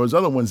 And then there was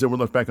other ones that were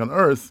left back on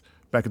Earth,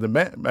 back in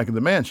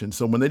the mansion.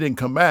 So when they didn't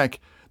come back,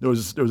 there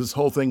was this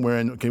whole thing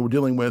wherein we're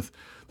dealing with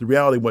the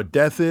reality of what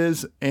death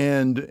is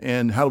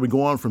and how do we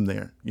go on from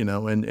there,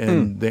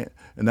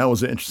 and that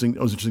was an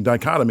interesting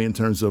dichotomy in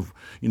terms of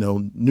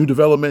new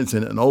developments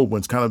and old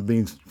ones kind of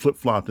being flip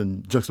flopped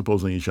and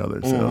juxtaposing each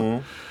other.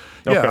 So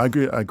I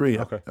agree.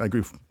 Okay. I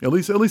agree. At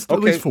least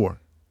four.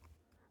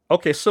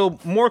 Okay, so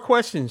more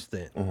questions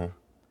then.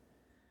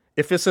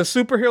 If it's a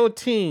superhero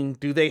team,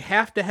 do they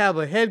have to have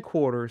a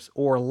headquarters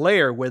or a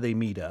lair where they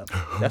meet up?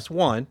 That's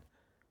one.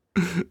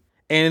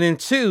 And then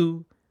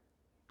two,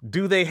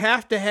 do they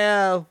have to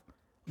have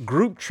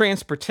group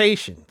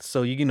transportation?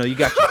 So you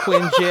got your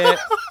Quinjet,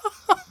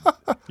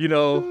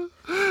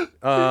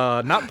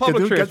 not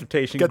public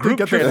transportation, group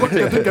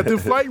transportation. Got the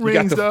flight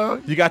rings,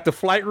 dog. You got the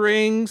flight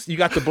rings. You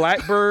got the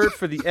Blackbird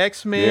for the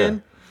X-Men.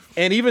 Yeah.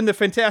 And even the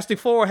Fantastic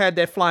Four had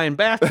that flying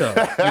bathtub.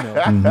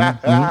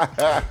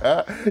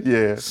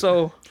 Yeah.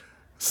 So,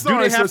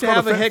 sorry, do they have to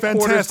have a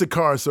headquarters? Fantastic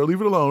car, sir.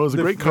 Leave it alone. It was a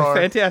great car.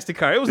 Fantastic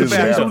car. It was a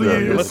bathtub.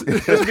 Let's be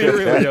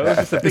real, yo. It was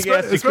just a big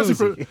ass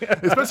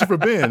jacuzzi. Especially for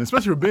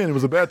Ben. It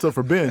was a bathtub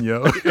for Ben,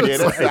 yo. Yeah,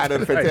 that side of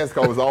the Fantastic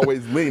car was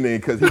always leaning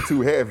because he's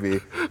too heavy.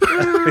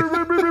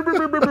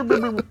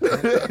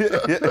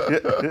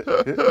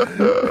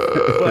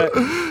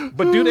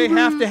 But do they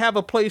have to have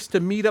a place to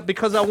meet up?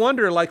 Because I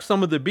wonder, like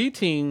some of the B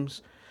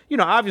teams,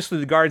 obviously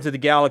the Guardians of the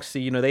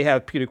Galaxy, they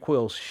have Peter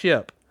Quill's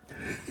ship.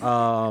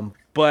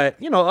 But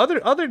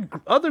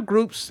other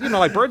groups,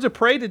 like Birds of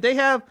Prey, did they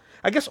have?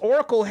 I guess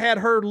Oracle had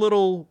her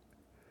little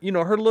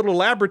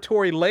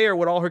laboratory lair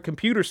with all her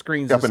computer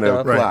screens up and in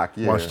stuff. The clock,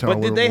 yeah.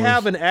 But did they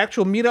have an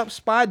actual meetup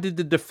spot? Did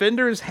the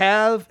Defenders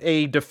have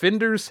a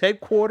Defenders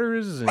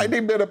headquarters? Like they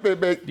been up at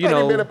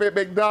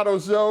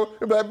McDonald's, yo.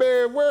 They're like,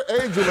 man, where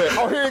Angel at?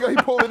 Oh, here you go. He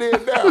pulling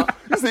in now.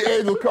 You see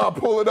Angel's car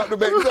pulling up to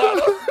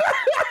McDonald's.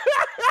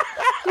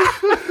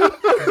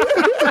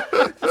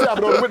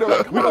 Chopping on the window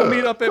like, we're going to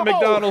meet up at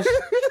McDonald's.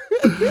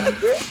 We're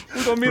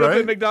going to meet up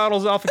at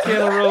McDonald's off of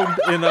Cannon Road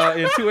in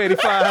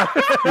 285.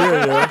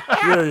 Yeah.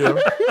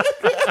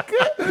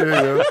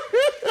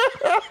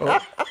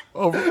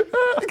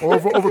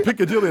 Over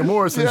Piccadilly and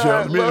Morrison's,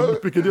 yo.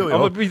 Piccadilly. I'm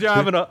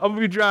gonna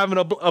be driving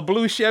a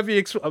blue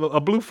Chevy, a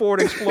blue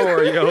Ford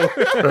Explorer, yo.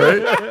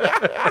 Right?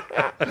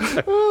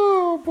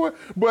 Oh boy!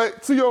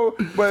 But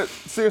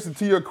seriously,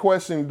 to your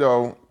question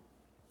though,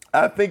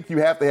 I think you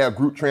have to have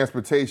group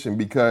transportation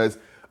because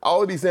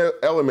all of these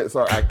elements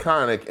are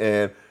iconic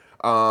and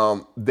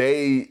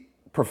they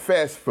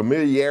profess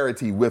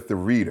familiarity with the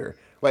reader.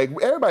 Like,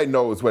 everybody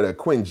knows what a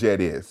Quinjet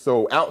is.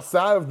 So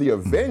outside of the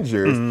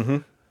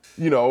Avengers,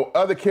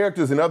 other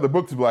characters in other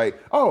books will be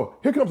like, oh,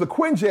 here comes a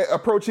Quinjet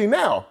approaching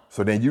now.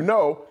 So then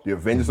the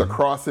Avengers are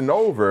crossing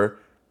over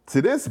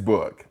to this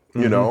book,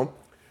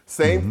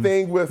 Same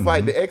thing with,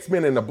 like, the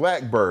X-Men and the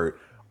Blackbird.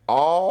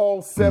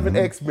 All 7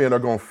 X-Men are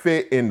going to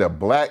fit in the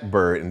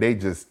Blackbird, and they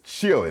just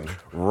chilling,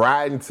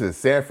 riding to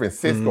San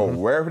Francisco,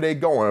 wherever they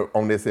going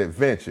on this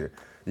adventure.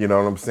 You know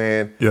what I'm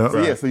saying?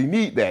 Yeah. So you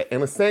need that.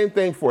 And the same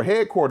thing for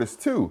headquarters,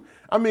 too.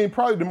 I mean,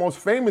 probably the most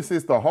famous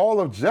is the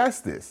Hall of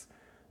Justice.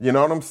 You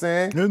know what I'm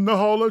saying? In the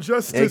Hall of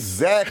Justice.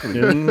 Exactly.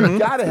 You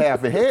got to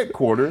have a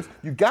headquarters.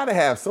 You got to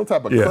have some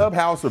type of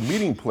clubhouse or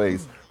meeting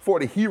place for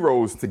the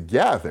heroes to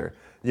gather.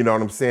 You know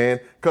what I'm saying?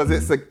 Because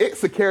it's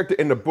a character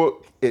in the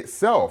book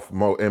itself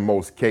in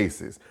most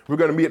cases. We're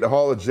going to meet at the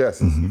Hall of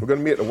Justice. We're going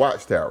to meet at the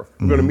Watchtower.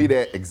 We're going to meet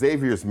at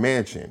Xavier's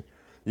Mansion.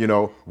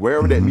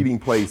 Wherever that meeting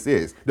place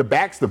is. The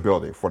Baxter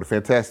Building for the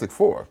Fantastic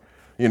Four.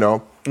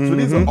 So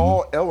these are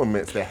all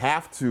elements that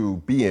have to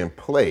be in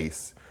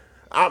place.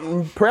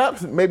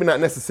 Perhaps maybe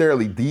not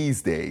necessarily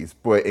these days,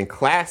 but in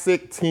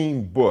classic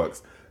team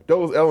books,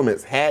 those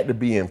elements had to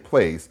be in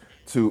place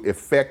to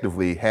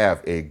effectively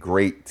have a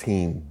great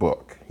team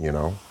book,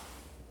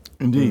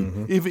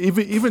 Indeed.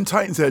 Even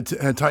Titans had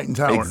Titan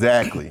Tower.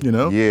 Exactly.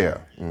 Yeah.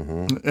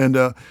 And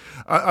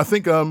I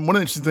think one of the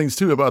interesting things,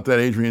 too, about that,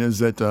 Adrian, is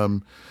that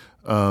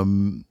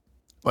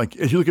like,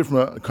 if you look at it from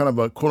a kind of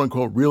a quote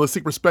unquote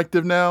realistic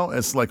perspective now,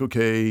 it's like,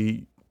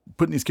 okay,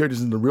 putting these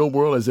characters in the real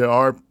world as they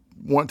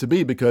want to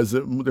be because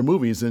their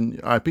movies and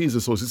IPs are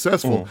so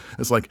successful.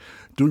 It's like,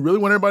 do we really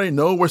want everybody to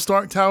know where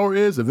Stark Tower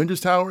is, Avengers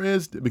Tower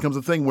is? It becomes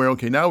a thing where,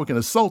 okay, now we can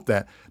assault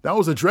that. That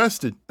was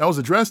addressed in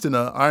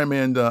Iron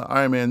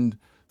Man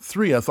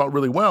 3, I thought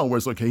really well, where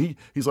it's okay.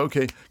 He's like,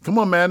 okay, come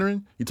on,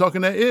 Mandarin, you talking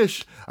that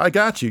ish? I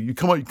got you. You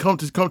come to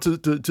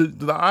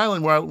the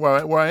island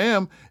where I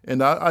am,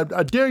 and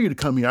I dare you to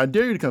come here. I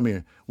dare you to come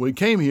here. Well, he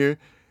came here.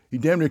 He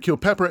damn near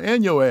killed Pepper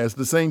and your ass at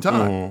the same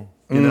time.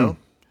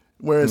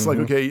 Where it's like,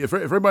 okay, if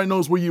everybody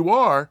knows where you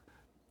are,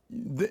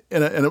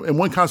 in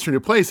one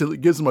concentrated place,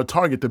 it gives them a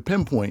target to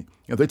pinpoint.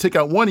 If they take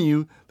out one of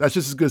you, that's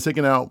just as good as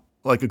taking out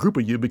like a group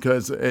of you,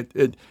 because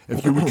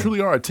if you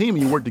truly are a team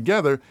and you work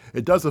together,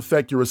 it does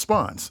affect your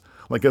response.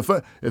 Like if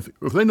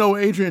they know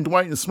Adrian,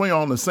 Dwight, and Sway are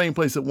all in the same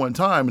place at one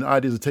time, and the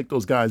idea is to take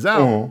those guys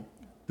out,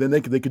 then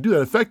they could do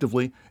that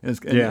effectively.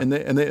 And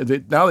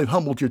now they've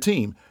humbled your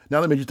team. Now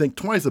they made you think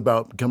twice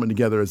about coming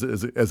together as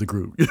a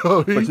group.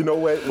 But you know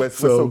what's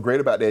so great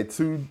about that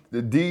too,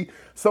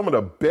 some of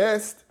the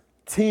best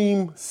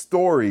team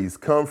stories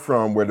come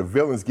from where the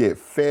villains get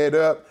fed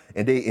up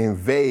and they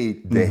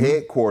invade the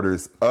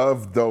headquarters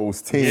of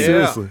those teams.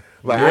 Seriously.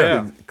 I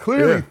can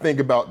clearly think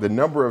about the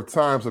number of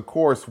times, of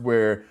course,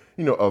 where,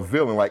 a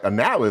villain, like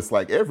Annihilus,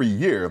 like every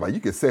year, like you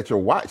could set your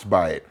watch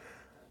by it.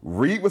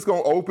 Reed was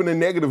going to open a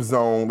negative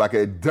zone like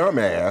a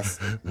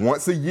dumbass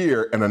once a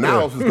year, and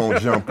Annihilus was going to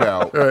jump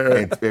out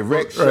and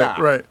wreck shop.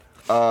 Right.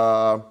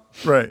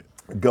 Right.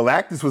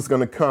 Galactus was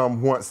going to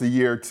come once a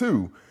year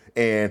too.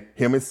 And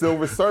him and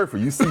Silver Surfer.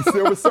 You see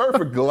Silver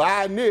Surfer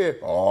gliding in.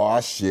 Oh,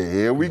 shit,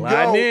 here we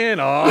Gliding go. in.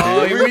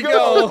 Oh, here we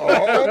go.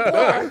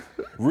 Oh,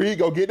 Reed,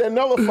 go get that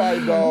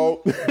nullified, dog.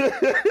 Yep.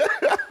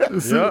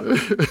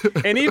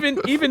 And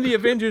even the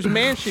Avengers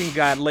Mansion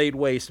got laid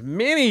waste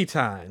many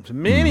times.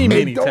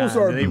 Many times.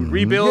 They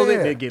rebuild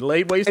it, they get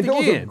laid waste and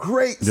again. Those are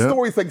great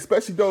stories, like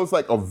especially those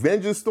like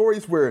Avengers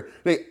stories where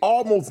they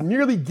almost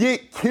nearly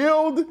get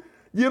killed.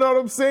 You know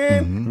what I'm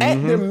saying?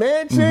 At the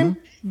mansion.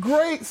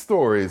 Great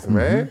stories,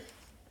 man.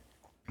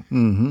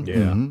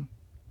 Yeah,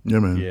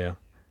 man. Yeah.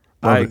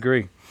 I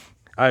agree.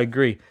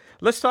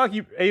 Let's talk.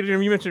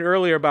 Adrian, you mentioned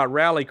earlier about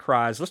rally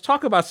cries. Let's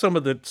talk about some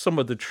of the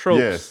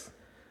tropes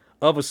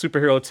of a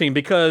superhero team,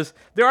 because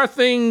there are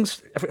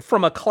things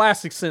from a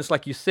classic sense,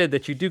 like you said,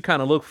 that you do kind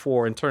of look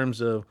for in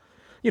terms of,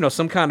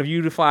 some kind of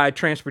unified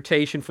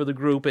transportation for the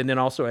group, and then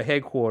also a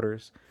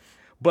headquarters.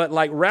 But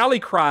like rally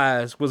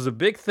cries was a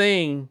big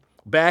thing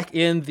back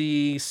in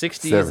the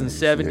 60s and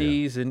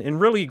 70s, and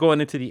really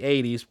going into the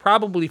 80s.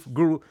 Probably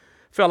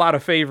fell out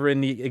of favor in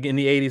the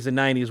 80s and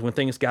 90s when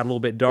things got a little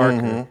bit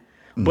darker.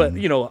 But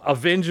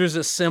Avengers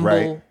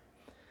Assemble,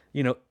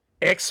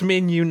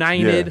 X-Men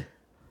United,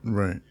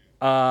 right?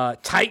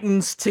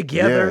 Titans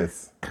Together.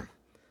 Yes.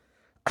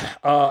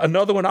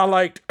 Another one I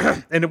liked,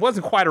 and it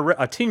wasn't quite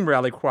a team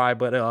rally cry,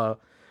 but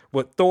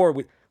with Thor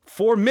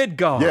for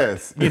Midgard.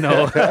 Yes.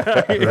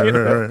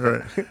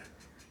 Right.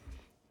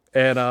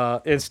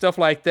 And stuff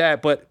like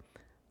that. But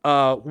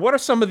what are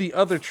some of the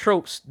other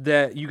tropes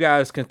that you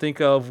guys can think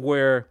of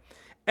where,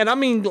 and I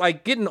mean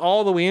like getting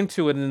all the way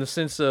into it in the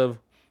sense of,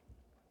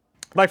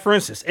 like for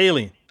instance,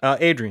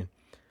 Adrian,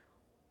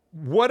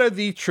 what are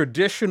the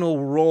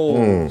traditional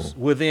roles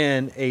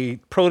within a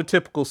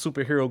prototypical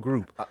superhero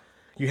group?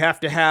 You have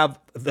to have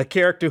the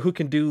character who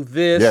can do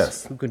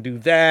this, who can do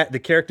that, the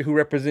character who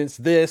represents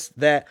this,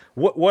 that.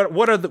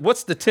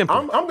 What's the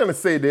template? I'm going to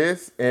say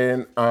this,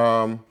 and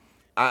I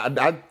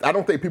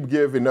don't think people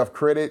give enough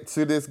credit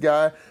to this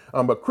guy,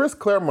 but Chris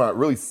Claremont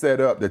really set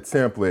up the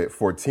template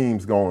for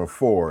teams going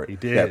forward. He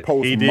did. That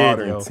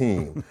postmodern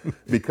team,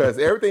 because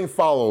everything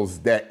follows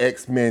that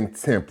X-Men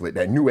template,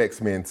 that new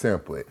X-Men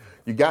template.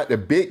 You got the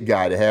big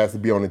guy that has to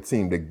be on the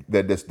team,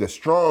 the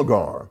strong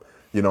arm.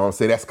 You know what I'm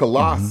saying? That's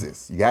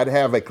Colossus. You got to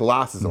have a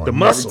Colossus on the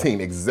muscle. every team.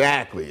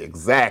 Exactly.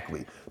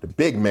 The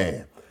big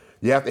man.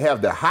 You have to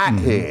have the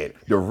hothead,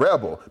 the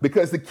rebel,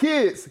 because the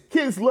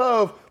kids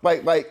love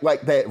like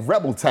that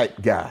rebel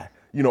type guy,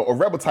 a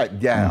rebel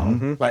type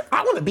gal. Like,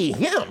 I want to be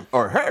him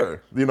or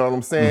her. You know what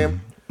I'm saying?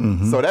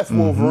 So that's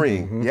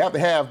Wolverine. You have to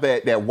have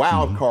that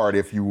wild card,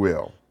 if you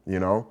will.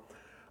 You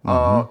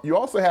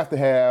also have to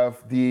have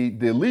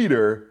the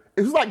leader.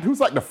 Who's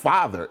like the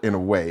father in a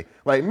way.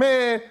 Like,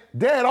 man,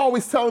 Dad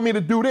always telling me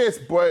to do this,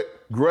 but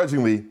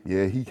grudgingly,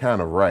 yeah, he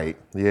kind of right.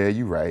 Yeah,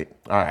 you right.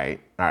 All right.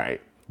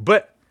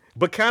 But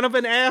kind of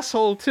an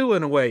asshole too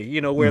in a way,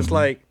 where it's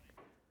like,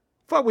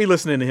 fuck, we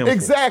listening to him.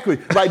 Exactly.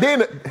 Like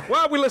then,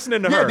 why are we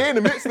listening to her? Yeah, they in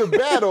the midst of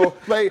battle.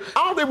 Like,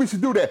 I don't think we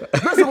should do that.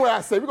 Listen to what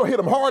I say. We're gonna hit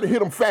them hard and hit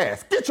them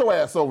fast. Get your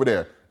ass over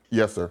there.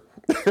 Yes, sir.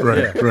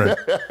 Right.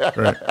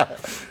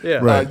 Yeah.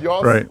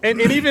 Right.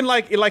 And even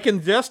like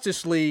in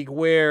Justice League,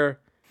 where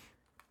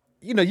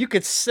you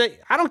could say,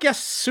 I don't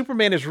guess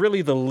Superman is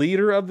really the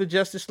leader of the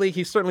Justice League.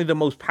 He's certainly the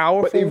most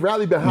powerful. But they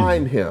rally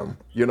behind him.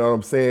 You know what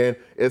I'm saying?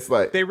 It's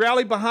like they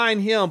rally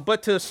behind him,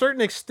 but to a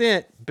certain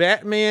extent,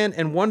 Batman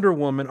and Wonder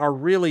Woman are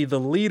really the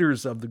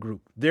leaders of the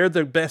group. They're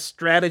the best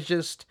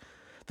strategists,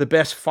 the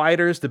best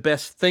fighters, the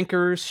best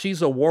thinkers.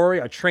 She's a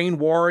warrior, a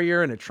trained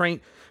warrior, and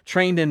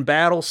trained in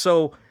battle.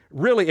 So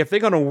really, if they're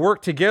going to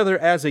work together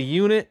as a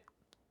unit,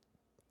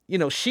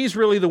 she's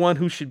really the one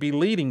who should be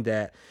leading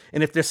that.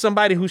 And if there's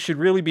somebody who should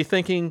really be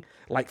thinking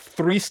like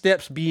 3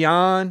 steps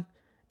beyond,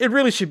 it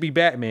really should be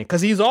Batman,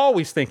 because he's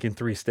always thinking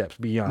 3 steps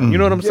beyond. You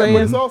know what I'm saying?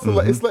 But it's also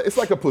it's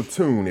like a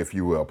platoon, if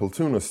you will,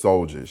 platoon of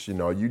soldiers.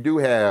 You do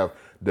have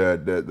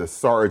the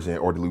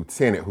sergeant or the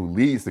lieutenant who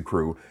leads the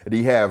crew, and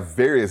you have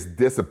various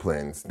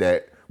disciplines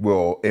that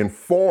will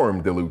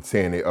inform the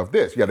lieutenant of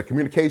this. You got a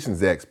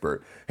communications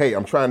expert. Hey,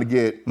 I'm trying to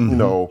get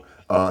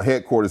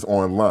headquarters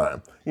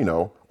online.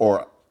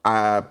 Or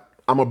I'm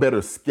a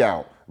better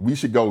scout. We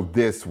should go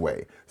this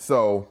way.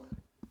 So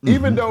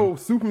even though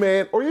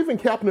Superman or even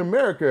Captain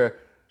America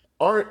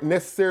aren't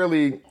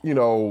necessarily,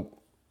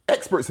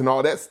 experts in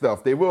all that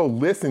stuff, they will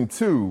listen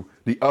to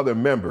the other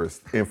members,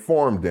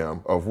 inform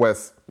them of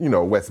what's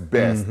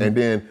best, and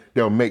then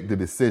they'll make the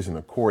decision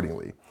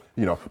accordingly.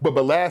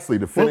 But lastly,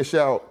 to finish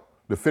out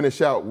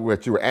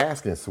what you were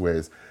asking,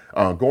 Swizz,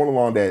 going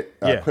along that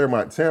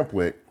Claremont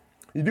template,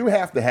 you do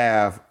have to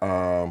have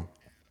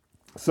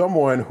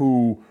someone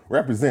who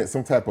represents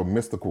some type of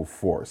mystical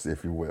force,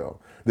 if you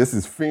will. This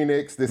is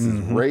Phoenix. This is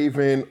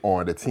Raven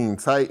on the Teen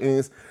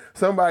Titans.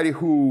 Somebody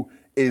who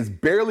is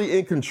barely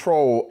in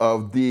control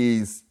of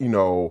these,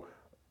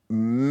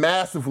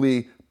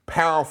 massively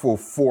powerful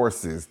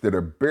forces that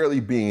are barely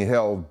being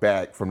held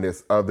back from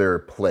this other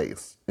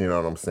place. You know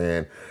what I'm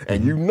saying?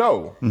 And you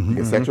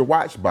can set your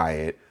watch by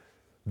it.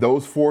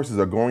 those forces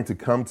are going to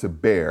come to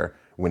bear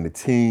when the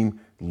team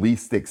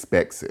least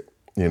expects it.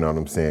 You know what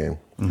I'm saying?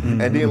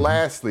 And then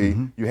lastly,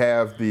 you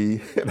have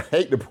and I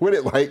hate to put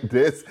it like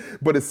this,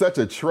 but it's such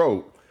a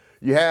trope.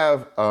 You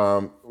have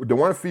the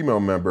one female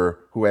member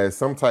who has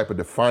some type of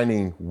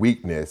defining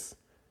weakness,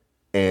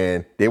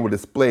 and they will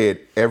display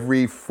it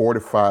every 4 to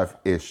 5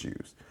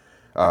 issues.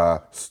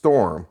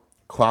 Storm,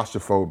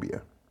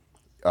 claustrophobia.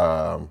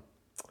 Raven,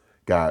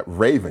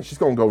 she's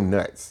gonna go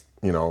nuts.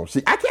 You know,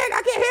 I can't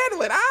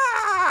handle it.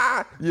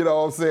 You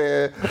know what I'm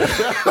saying?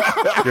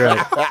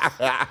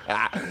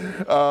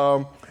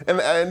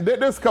 And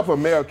there's a couple of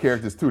male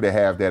characters too that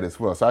have that as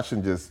well. So I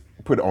shouldn't just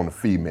put it on the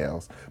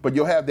females. But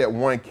you'll have that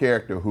one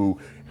character who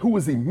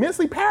is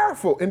immensely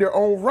powerful in their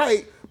own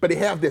right, but they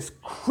have this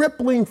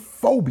crippling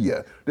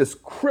phobia, this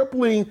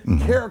crippling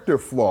character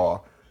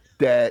flaw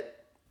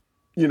that,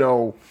 you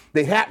know,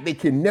 they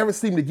can never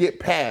seem to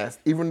get past,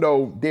 even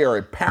though they are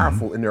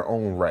powerful in their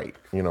own right.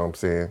 You know what I'm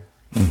saying?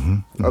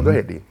 Oh, go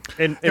ahead, D.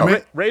 And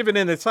Raven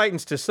and the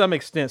Titans, to some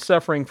extent,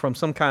 suffering from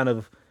some kind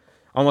of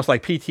almost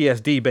like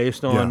PTSD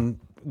based on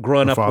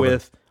growing up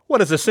with what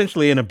is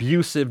essentially an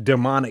abusive,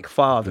 demonic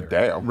father.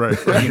 Damn. Right.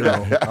 You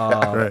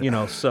know, you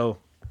know. So,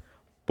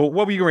 but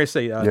what were you going to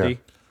say, D?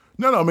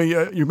 No, I mean,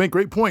 you make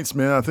great points,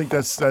 man. I think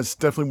that's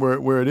definitely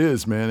where it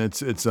is, man.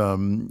 It's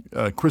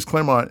Chris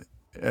Claremont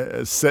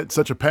set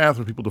such a path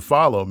for people to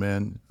follow,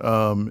 man.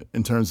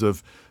 In terms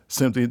of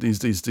simply these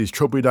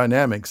tropey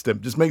dynamics that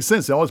just make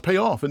sense. They always pay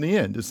off in the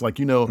end. It's like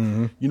you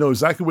know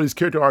exactly where these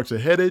character arcs are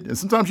headed, and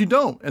sometimes you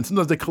don't, and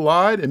sometimes they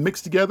collide and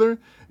mix together.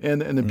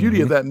 And the beauty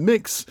of that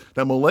mix,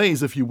 that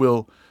malaise, if you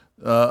will,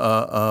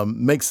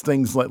 makes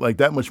things like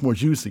that much more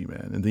juicy,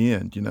 man. In the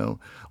end, you know,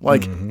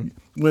 like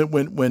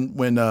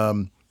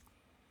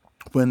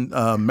when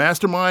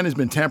Mastermind has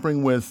been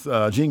tampering with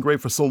Jean Grey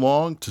for so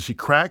long till she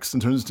cracks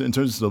and turns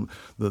into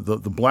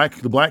the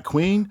Black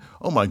Queen.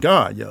 Oh my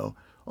God, yo.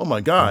 Oh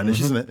my God! And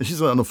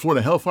she's on the floor of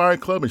the Hellfire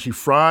Club, and she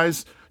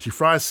fries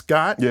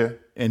Scott. Yeah,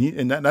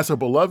 and that's her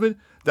beloved.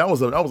 That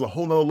was a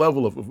whole nother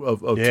level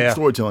of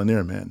storytelling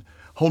there, man.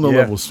 Whole nother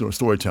level of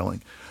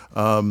storytelling.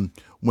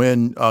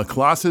 When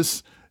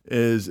Colossus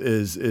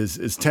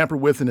is tampered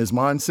with in his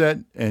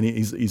mindset, and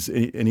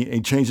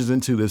he changes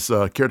into this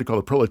character called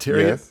the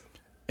Proletariat. Yes.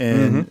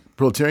 And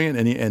Proletarian,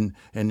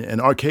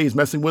 and Arcade's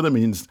messing with him. I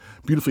mean, it's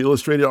beautifully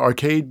illustrated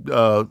Arcade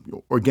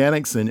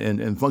organics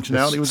and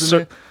functionality was in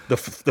there. The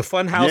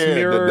funhouse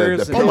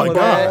mirrors. Oh my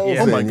God!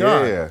 Yeah. Oh my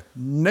God!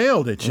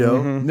 Nailed it,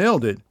 Joe.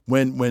 Nailed it.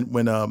 When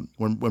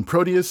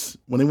Proteus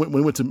when he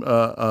went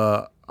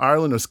to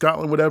Ireland or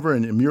Scotland, whatever,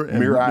 and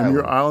Muir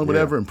Island,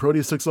 whatever, and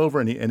Proteus takes over,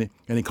 and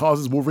he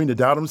causes Wolverine to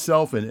doubt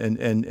himself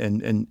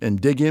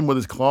and dig in with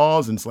his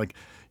claws, and it's like,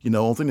 you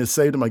know, only thing that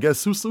saved him, I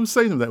guess. Who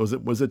saved him? That was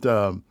it.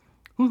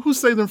 Who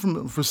saved them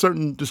from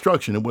certain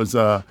destruction? It was,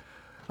 I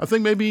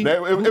think maybe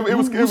it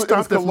was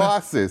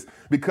Colossus,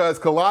 because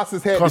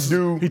Colossus had to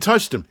do. He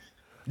touched him.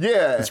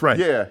 Yeah, that's right.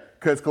 Yeah,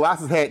 because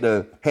Colossus had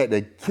to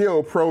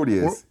kill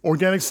Proteus.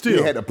 Organic steel.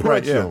 He had to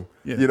punch him.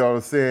 Yeah. You know what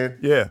I'm saying?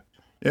 Yeah.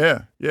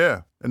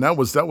 And that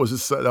was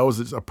just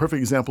a perfect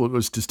example. It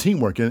was just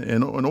teamwork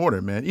and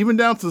order, man. Even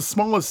down to the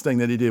smallest thing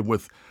that he did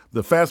with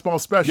the fastball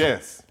special.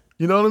 Yes.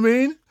 You know what I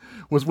mean?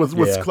 With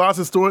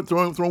Colossus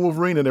throwing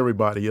Wolverine at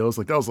everybody. It was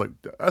like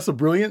that's a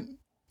brilliant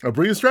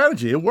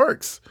strategy. It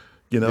works,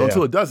 you know,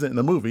 until it doesn't in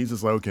the movies.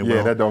 It's like, okay,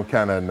 well, that don't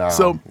kind of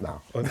until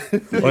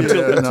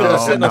the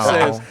Sentinel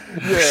says,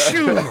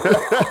 shoot.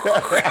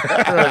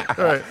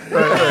 right.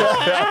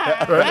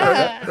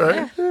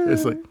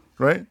 It's like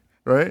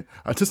right.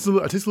 I taste a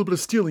little bit of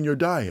steel in your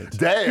diet.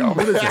 Damn.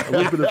 What is that? A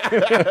little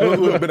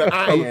bit of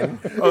iron.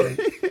 A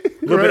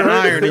little bit of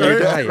iron in your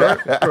diet,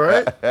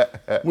 right?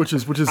 Which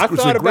is. I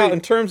thought about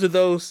in terms of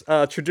those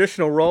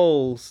traditional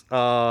roles,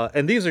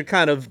 and these are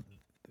kind of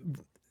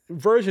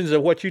versions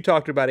of what you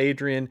talked about,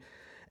 Adrian,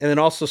 and then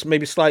also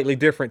maybe slightly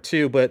different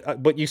too.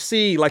 But you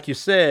see, like you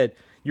said,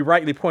 you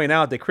rightly point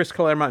out that Chris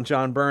Claremont and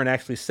John Byrne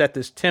actually set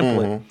this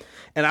template.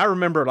 And I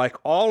remember like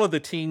all of the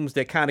teams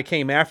that kind of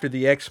came after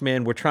the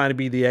X-Men were trying to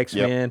be the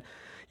X-Men. Yep.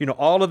 You know,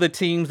 all of the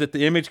teams that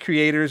the Image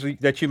creators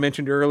that you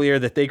mentioned earlier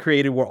that they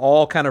created were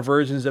all kind of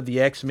versions of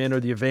the X-Men or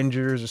the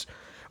Avengers,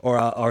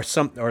 or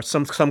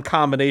some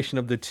combination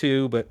of the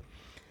two. But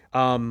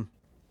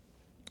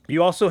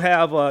you also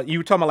have you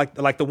were talking about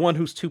like the one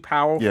who's too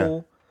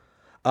powerful,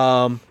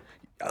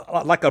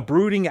 like a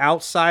brooding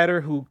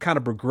outsider who kind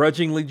of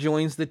begrudgingly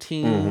joins the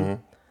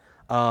team.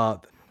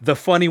 The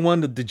funny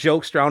one, the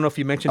jokester. I don't know if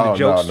you mentioned the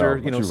jokester.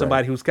 No, you know,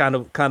 somebody who's kind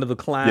of the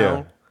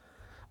clown.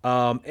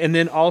 Yeah. And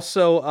then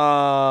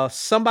also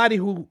somebody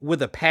who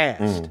with a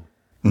past,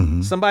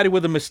 somebody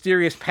with a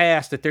mysterious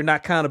past that they're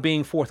not kind of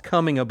being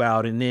forthcoming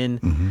about, and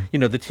then you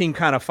know the team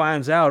kind of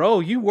finds out, oh,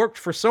 you worked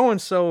for so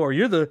and so, or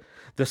you're the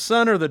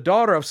son or the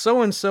daughter of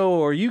so and so,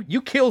 or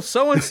you killed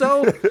so and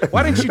so.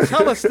 Why didn't you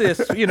tell us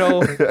this? You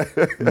know,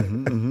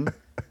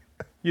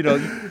 you know,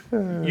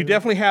 you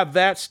definitely have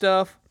that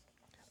stuff.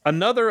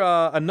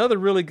 Another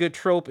really good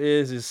trope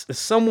is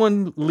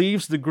someone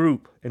leaves the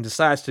group and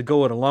decides to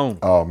go it alone.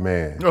 Oh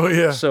man. Oh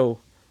yeah. So,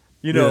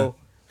 you know,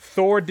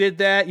 Thor did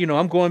that.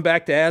 I'm going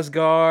back to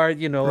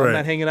Asgard. I'm Right.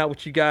 not hanging out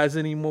with you guys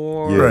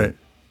anymore. Right.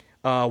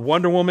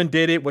 Wonder Woman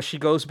did it, where she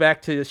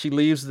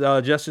leaves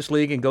Justice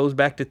League and goes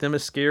back to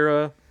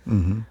Themyscira.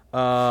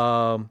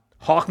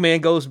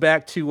 Hawkman goes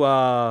back to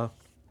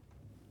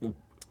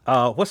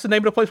what's the name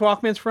of the place where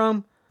Hawkman's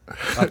from?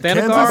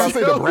 Thanagar.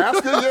 Say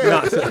Nebraska,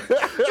 yeah.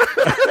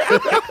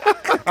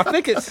 I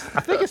think it's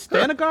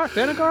Thanagar.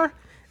 Thanagar.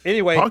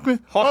 Anyway, Hawkman?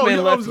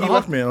 Hawkman left. He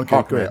left. Hawkman. Okay,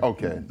 Okay, good.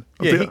 okay.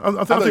 Yeah,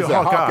 I thought you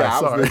said Hawkeye.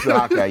 I was Sorry. going to say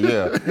Hawkeye,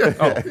 yeah.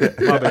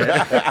 My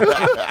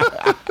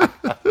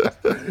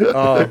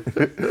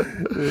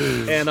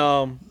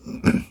bad.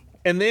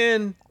 And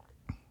then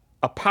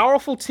a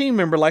powerful team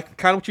member, like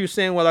kind of what you were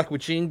saying, like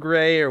with Jean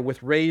Grey or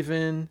with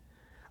Raven.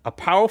 A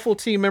powerful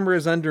team member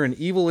is under an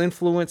evil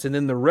influence, and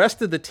then the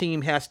rest of the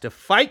team has to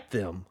fight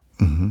them.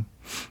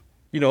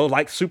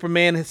 Like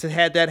Superman has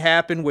had that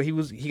happen, where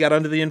he got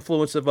under the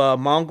influence of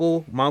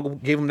Mongol. Mongol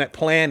gave him that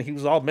plan. He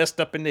was all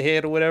messed up in the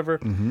head or whatever.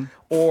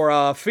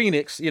 Or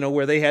Phoenix,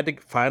 where they had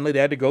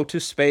to go to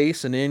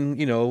space and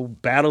then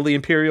battle the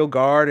Imperial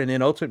Guard and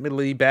then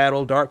ultimately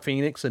battle Dark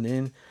Phoenix, and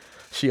then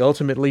she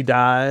ultimately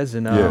dies.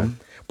 And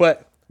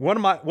but one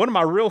of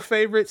my real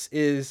favorites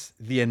is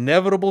the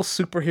inevitable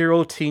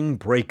superhero team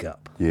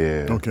breakup.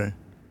 Yeah. Okay.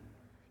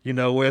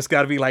 Where it's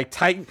got to be like,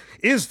 Titan,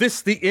 is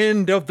this the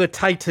end of the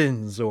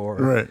Titans? Or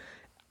Right.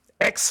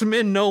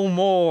 X-Men no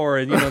more.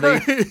 And,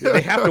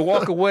 they have to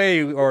walk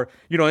away. Or,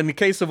 in the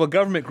case of a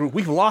government group,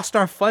 we've lost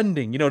our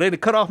funding. They had to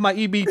cut off my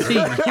EBT.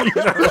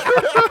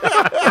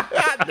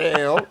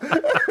 Damn.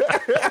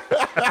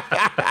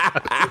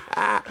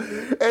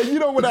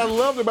 And what I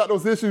loved about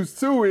those issues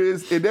too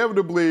is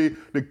inevitably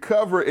the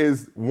cover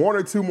is one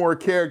or two more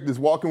characters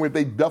walking with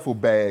their duffel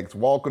bags,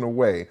 walking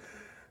away.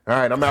 All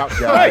right, I'm out,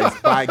 guys.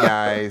 Bye,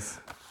 guys.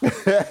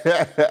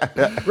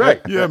 Right.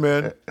 Yeah,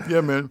 man.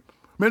 Yeah, man.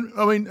 Man,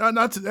 I mean,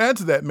 not to add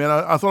to that, man,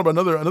 I thought about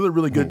another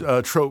really good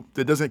trope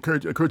that doesn't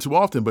occur too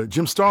often, but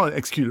Jim Starlin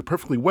executed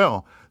perfectly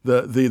well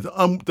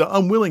the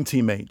unwilling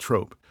teammate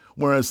trope.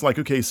 Whereas, like,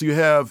 okay, so you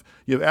have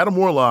Adam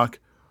Warlock,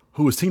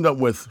 who was teamed up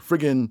with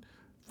friggin'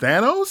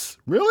 Thanos,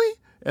 really,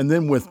 and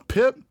then with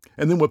Pip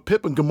and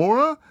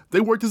Gamora, they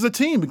worked as a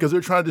team because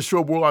they're trying to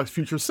destroy Warlock's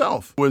future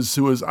self. Who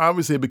was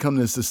obviously become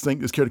this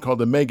character called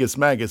the Magus.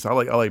 I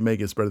like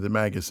Magus better than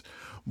Magus,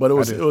 but it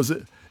was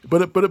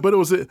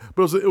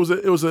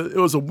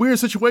a weird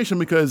situation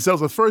because that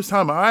was the first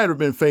time I had ever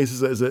been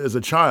faced as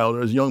a child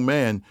or as a young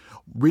man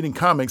reading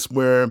comics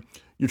where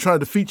you're trying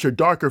to defeat your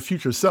darker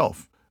future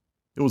self.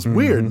 It was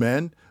weird,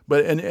 man.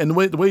 But and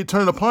the way it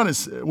turned upon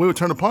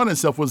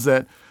itself was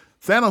that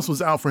Thanos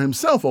was out for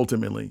himself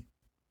ultimately.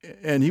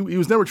 And he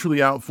was never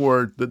truly out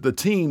for the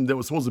team that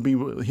was supposed to be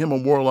him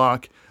and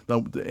Warlock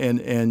and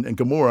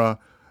Gamora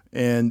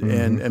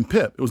and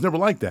Pip. It was never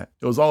like that.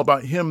 It was all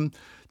about him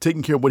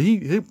taking care of what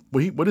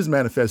his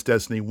manifest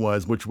destiny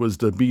was, which was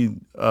to be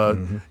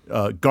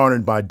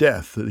garnered by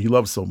death that he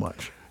loves so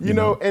much. You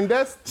know, and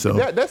that's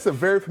a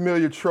very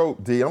familiar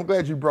trope, D. I'm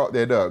glad you brought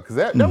that up because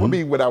that would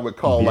be what I would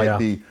call like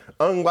the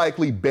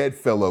unlikely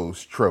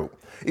bedfellows trope.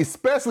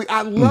 Especially,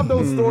 I love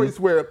those stories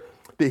where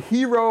the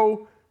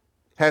hero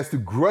has to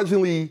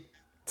grudgingly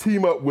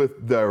team up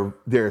with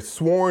their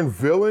sworn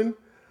villain,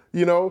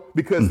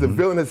 because the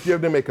villain has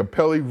given them a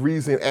compelling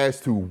reason as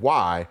to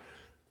why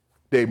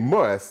they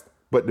must,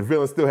 but the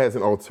villain still has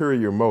an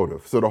ulterior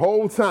motive. So the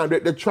whole time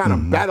they're trying to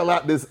battle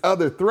out this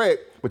other threat,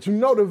 but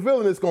the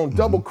villain is going to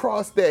double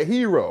cross that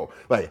hero.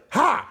 Like,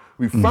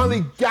 we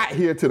finally got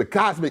here to the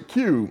cosmic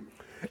cube.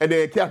 And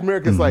then Captain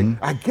America's like,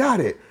 I got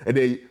it. And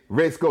then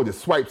Red Skull just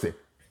swipes it.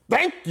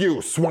 Thank you,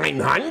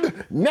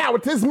 swinehund. Now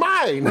it is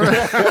mine.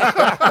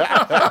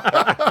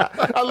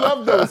 I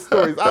love those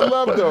stories. I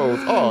love those.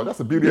 Oh, that's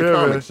a beauty of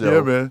comic show.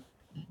 Yeah, man.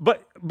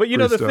 But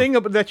the thing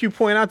that you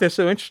point out that's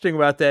so interesting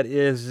about that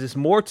is it's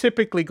more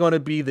typically going to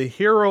be the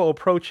hero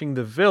approaching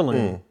the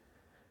villain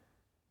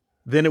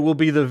than it will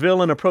be the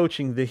villain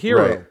approaching the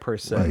hero per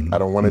se. Right. I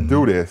don't want to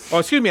do this. Oh,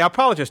 excuse me, I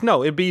apologize.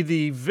 No, it'd be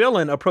the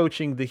villain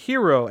approaching the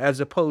hero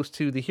as opposed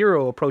to the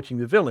hero approaching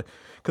the villain.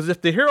 Because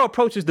if the hero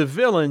approaches the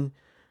villain,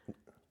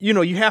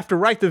 you have to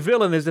write the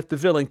villain as if the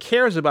villain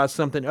cares about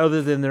something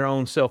other than their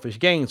own selfish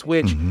gains,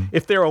 which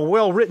if they're a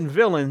well-written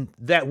villain,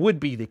 that would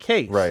be the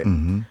case. Right.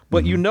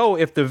 But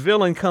if the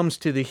villain comes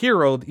to the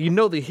hero,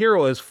 the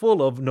hero is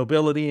full of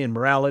nobility and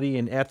morality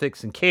and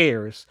ethics and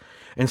cares.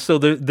 And so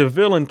the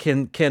villain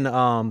can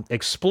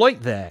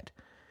exploit that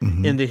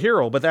in the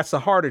hero, but that's a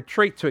harder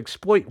trait to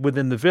exploit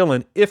within the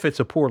villain if it's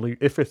a poorly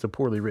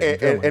written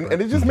villain.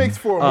 And it just makes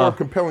for a more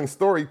compelling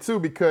story too,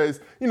 because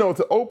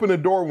to open the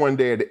door one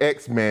day at the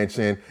X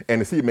Mansion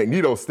and to see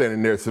Magneto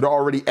standing there, so they're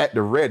already at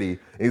the ready,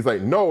 and he's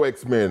like, "No,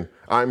 X-Men,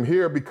 I'm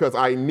here because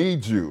I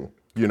need you.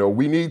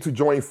 We need to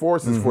join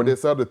forces for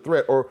this other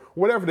threat," or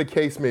whatever the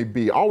case may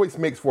be. Always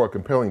makes for a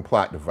compelling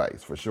plot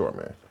device for sure,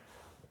 man.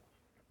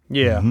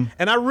 Yeah,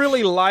 and I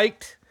really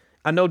liked.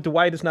 I know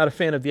Dwight is not a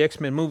fan of the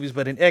X-Men movies,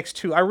 but in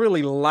X2, I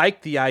really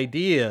liked the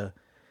idea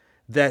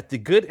that the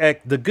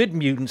good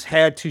mutants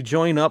had to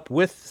join up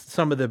with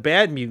some of the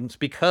bad mutants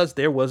because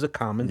there was a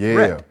common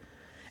threat.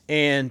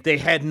 and they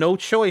had no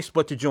choice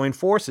but to join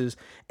forces.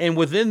 And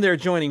within their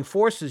joining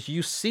forces,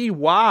 you see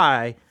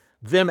why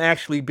them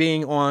actually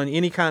being on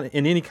any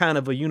kind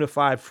of a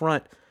unified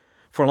front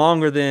for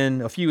longer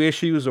than a few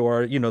issues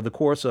or, the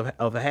course of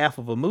a half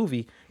of a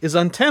movie is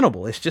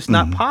untenable. It's just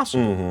not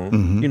possible.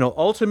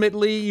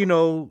 Ultimately,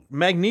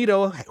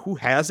 Magneto, who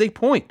has a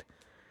point.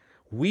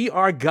 We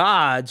are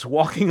gods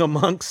walking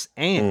amongst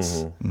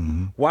ants.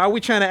 Why are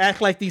we trying to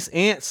act like these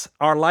ants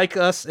are like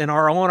us and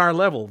are on our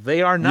level?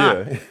 They are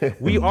not. Yeah.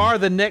 We are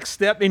the next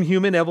step in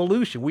human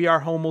evolution. We are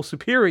Homo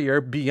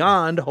superior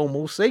beyond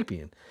Homo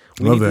sapien.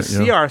 We need to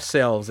see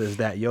ourselves as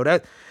that,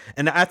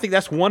 and I think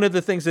that's one of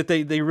the things that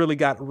they really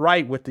got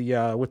right with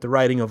the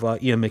writing of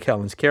Ian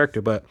McKellen's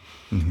character. But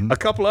a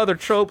couple other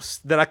tropes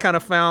that I kind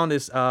of found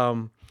is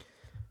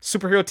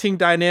superhero team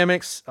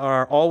dynamics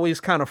are always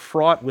kind of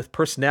fraught with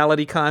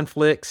personality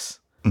conflicts.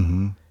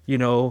 Johnny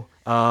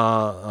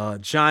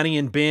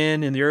and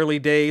Ben in the early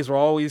days were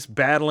always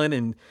battling,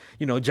 and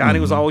Johnny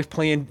was always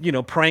playing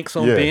pranks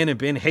on Ben, and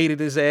Ben hated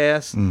his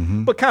ass,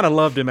 but kind of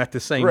loved him at the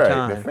same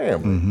time. The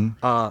family.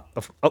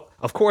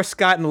 Of course,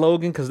 Scott and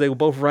Logan, because they were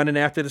both running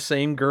after the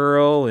same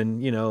girl,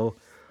 and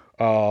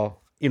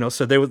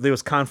so there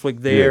was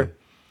conflict there. Yeah.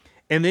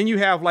 And then you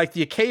have like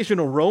the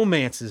occasional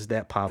romances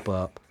that pop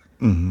up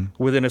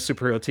within a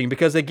superhero team,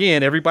 because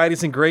again,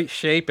 everybody's in great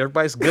shape,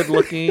 everybody's good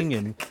looking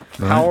and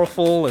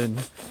powerful, and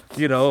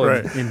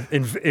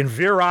and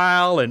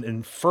virile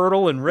and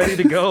fertile and ready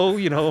to go.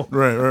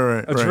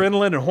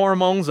 Adrenaline and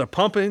hormones are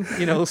pumping.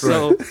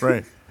 So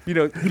you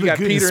got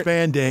Peter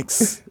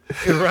spandex,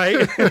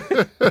 right?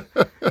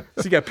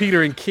 So you got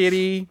Peter and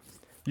Kitty.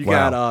 You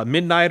got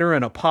Midnighter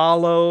and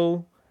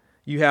Apollo.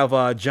 You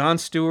have John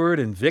Stewart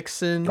and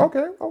Vixen.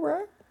 Okay, all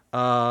right.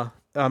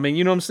 I mean,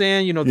 you know what I'm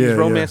saying? These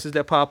romances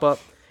that pop up.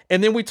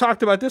 And then we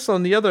talked about this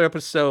on the other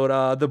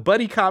episode, the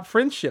buddy cop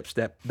friendships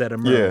that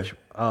emerge.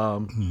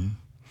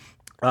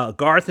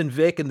 Garth and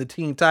Vic in the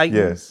Teen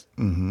Titans.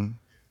 Yes.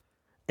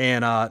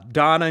 And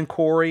Donna and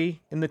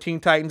Corey in the Teen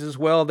Titans as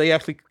well. They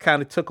actually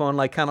kind of took on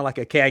like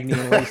a Cagney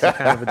and Lacey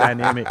kind of a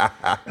dynamic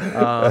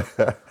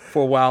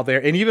for a while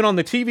there. And even on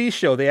the TV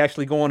show, they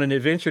actually go on an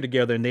adventure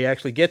together, and they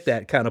actually get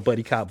that kind of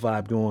buddy cop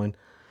vibe going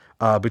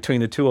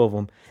between the two of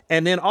them.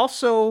 And then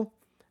also,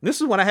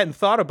 this is one I hadn't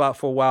thought about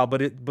for a while,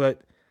 but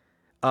Hank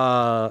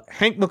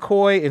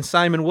McCoy and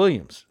Simon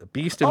Williams,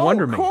 Beast and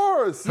Wonder Man. Of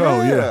course.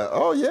 Yeah.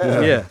 Oh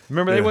yeah. Yeah.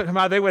 Remember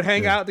they would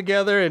hang out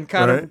together and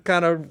kind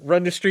of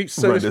run the streets,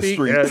 so to speak.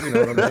 Yeah, you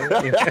know what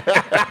I mean?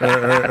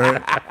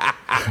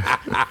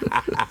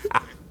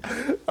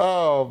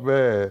 Oh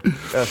man,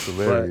 that's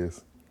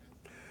hilarious.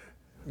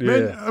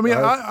 Man, I mean,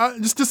 I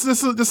just this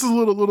is a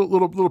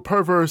little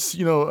perverse,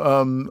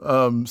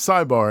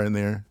 sidebar in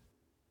there.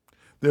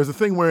 There's a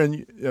thing where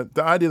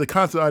the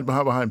concept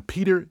behind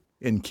Peter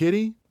and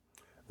Kitty.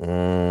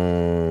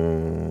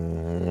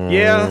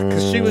 Yeah,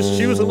 because she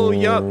was a little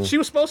young. She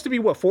was supposed to be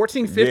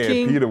 14,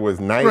 15? Yeah, Peter was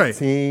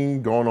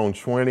 19, going on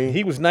 20.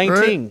 He was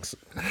 19,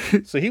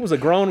 so he was a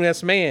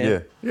grown-ass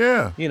man.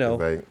 Yeah.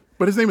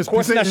 But his name is. Of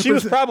course, now she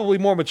was probably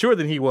more mature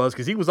than he was,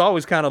 because he was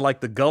always kind of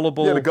like the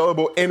gullible. Yeah, the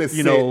gullible,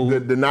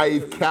 innocent, the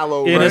naive,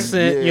 callow,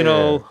 innocent.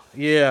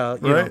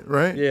 Right.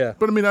 Right. Yeah.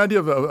 But I mean, the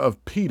idea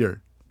of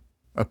Peter,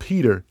 a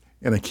Peter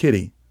and a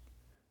Kitty.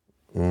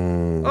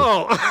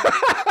 Oh.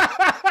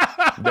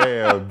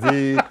 Damn,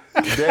 D.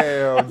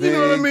 Damn, D. You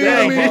know what I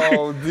mean? Come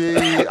on, D.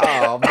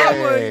 Oh,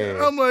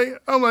 man.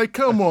 I'm like,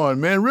 come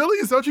on, man. Really?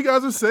 Is that what you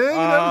guys are saying?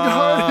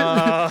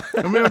 I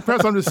mean,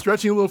 perhaps I'm just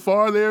stretching a little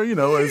far there,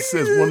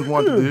 as one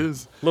want to do.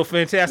 Little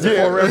Fantastic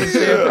Four reference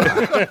there.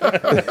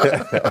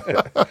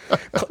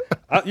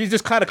 You're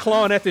just kind of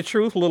clawing at the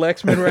truth. A little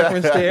X-Men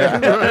reference there.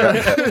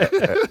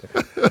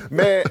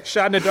 Man.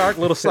 Shot in the dark,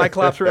 little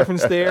Cyclops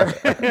reference there.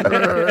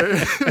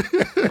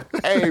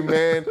 Hey,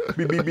 man,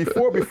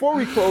 before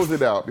we close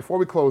it out,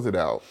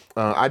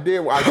 I did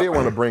want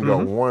to bring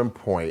up one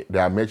point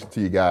that I mentioned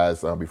to you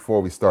guys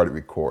before we started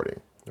recording.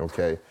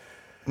 Okay.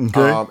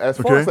 As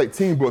far as like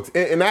team books,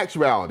 in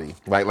actuality,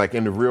 like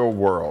in the real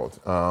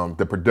world,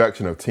 the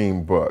production of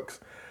team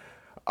books,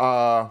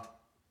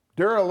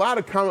 there are a lot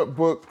of comic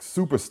book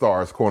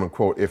superstars, quote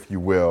unquote, if you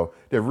will,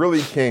 that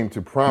really came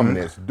to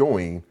prominence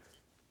doing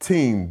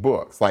team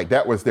books. Like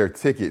that was their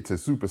ticket to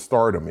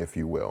superstardom, if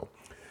you will.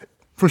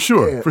 For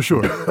sure.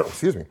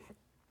 Excuse me.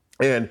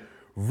 And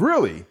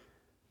really,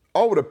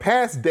 over the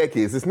past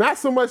decades, it's not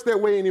so much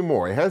that way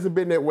anymore. It hasn't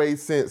been that way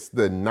since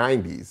the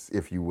 90s,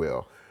 if you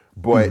will.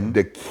 But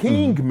the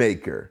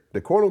Kingmaker,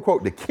 the quote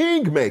unquote, the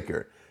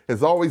Kingmaker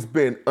has always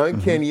been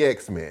Uncanny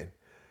X-Men.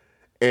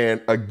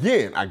 And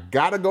again, I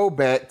gotta go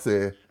back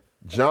to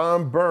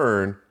John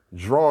Byrne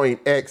drawing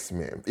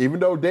X-Men. Even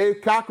though Dave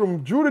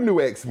Cockrum drew the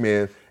new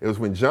X-Men, it was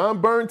when John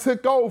Byrne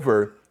took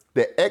over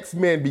that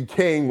X-Men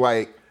became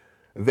like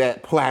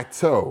that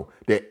plateau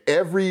that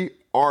every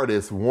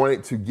artist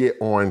wanted to get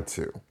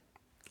onto.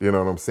 You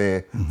know what I'm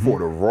saying? For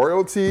the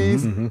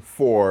royalties,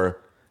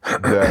 for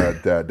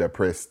the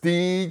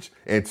prestige,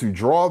 and to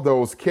draw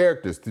those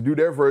characters, to do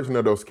their version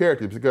of those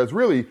characters. Because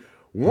really,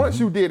 once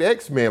you did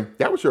X-Men,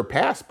 that was your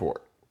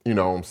passport. You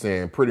know what I'm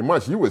saying? Pretty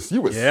much, you was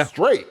Yeah.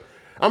 straight.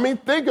 I mean,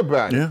 think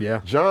about it.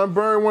 Yeah. John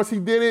Byrne, once he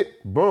did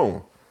it,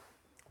 boom.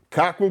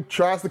 Cockrum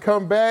tries to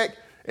come back,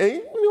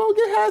 and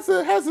it has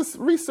a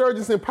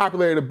resurgence in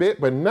popularity a bit,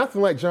 but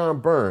nothing like John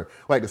Byrne.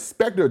 Like the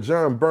specter of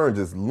John Byrne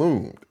just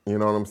loomed. You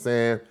know what I'm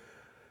saying?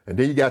 And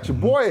then you got your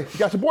boy,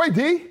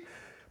 D,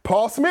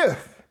 Paul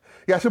Smith.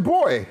 You got your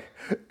boy.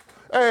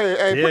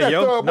 Hey, Yeah, put that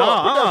yo. thumb Nah,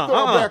 up. Put that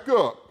thumb back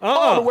up.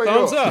 All the way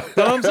thumbs up. up.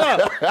 Thumbs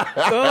up.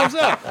 Thumbs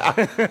up.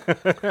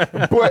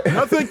 But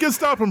Nothing can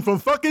stop him from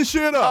fucking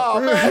shit up.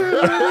 oh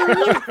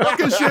man,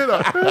 Fucking shit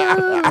up.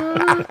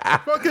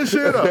 Fucking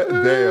shit up.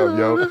 damn,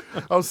 yo.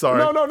 I'm sorry.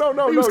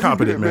 No. He was you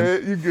competent,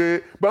 good, man. You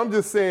good. But I'm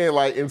just saying,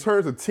 like, in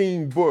terms of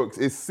teen books,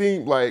 it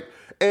seemed like,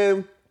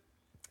 and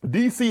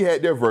DC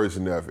had their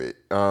version of it.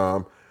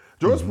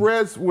 George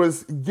Perez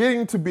was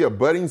getting to be a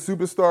budding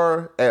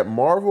superstar at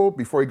Marvel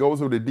before he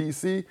goes over to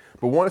DC.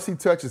 But once he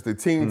touches the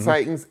Teen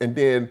Titans and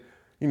then,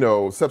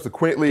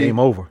 subsequently Game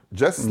over.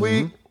 Justice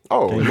League,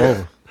 game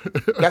over.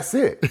 That's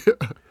it.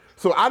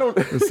 So I don't.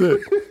 That's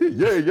it.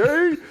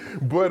 Yay.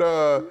 But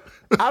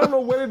I don't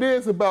know what it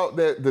is about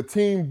the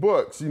teen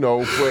books,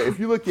 but if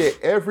you look at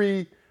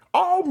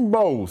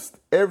almost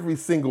every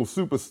single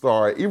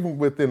superstar, even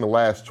within the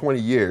last 20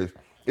 years,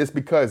 it's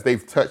because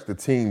they've touched the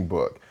teen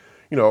book.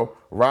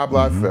 Rob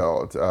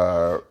Liefeld,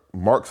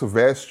 Mark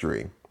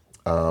Silvestri,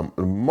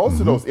 most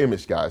of those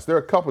Image guys. There are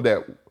a couple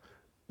that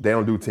they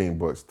don't do teen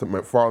books.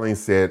 McFarlane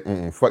said,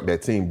 fuck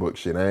that teen book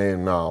shit.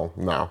 No.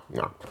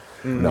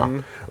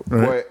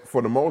 But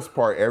for the most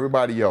part,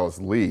 everybody else,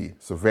 Lee,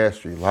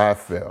 Silvestri,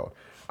 Liefeld,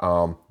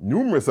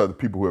 numerous other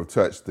people who have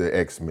touched the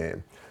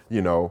X-Men,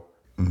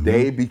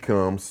 they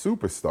become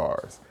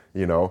superstars,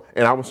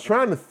 And I was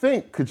trying to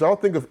think, could y'all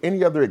think of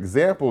any other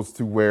examples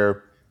to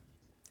where,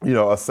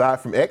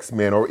 aside from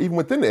X-Men or even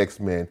within the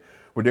X-Men,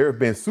 where there have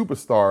been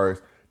superstars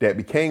that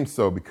became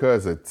so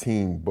because of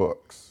teen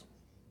books?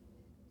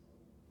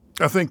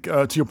 I think,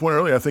 to your point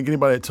earlier, I think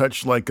anybody that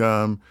touched,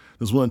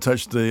 there's one that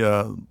touched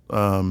the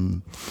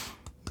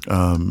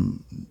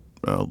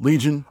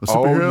Legion of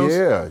Superheroes.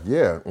 Oh,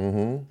 yeah.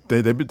 Mm-hmm.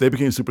 They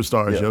became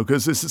superstars,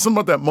 because it's something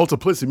about that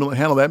multiplicity, being able to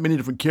handle that many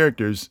different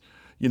characters,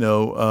 and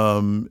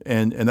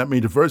that many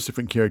diverse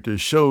different characters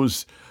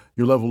shows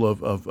your level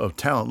of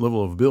talent,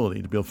 level of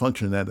ability to be able to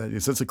function in that.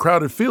 It's a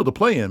crowded field to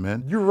play in,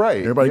 man. You're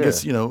right. Everybody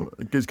gets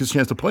a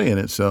chance to play in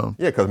it. So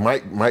yeah, because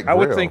Mike I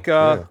would Grell, think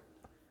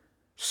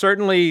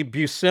certainly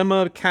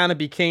Buscema kind of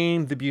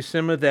became the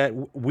Buscema that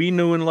we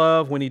knew and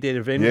loved when he did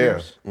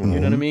Avengers. Yeah. You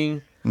know what I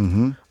mean?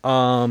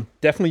 Mm-hmm.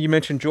 Definitely you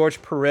mentioned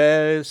George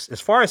Perez. As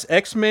far as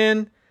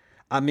X-Men,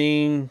 I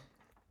mean,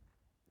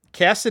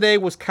 Cassaday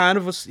was kind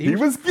of he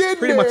was getting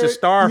pretty much a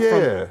star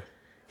from.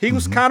 He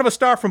was kind of a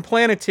star from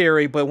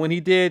Planetary, but when he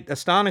did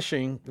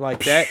Astonishing,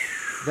 like that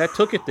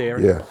took it there.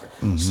 Yeah.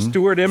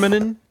 Stuart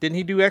Eminem, didn't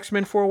he do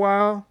X-Men for a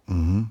while?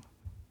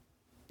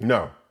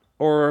 No.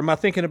 Or am I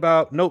thinking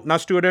about, nope, not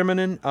Stuart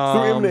Eminem.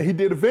 Stuart Eminem, he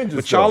did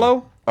Avengers.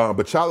 Bachalo?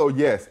 Bachalo,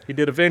 yes. He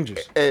did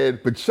Avengers. And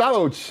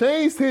Bachalo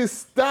changed his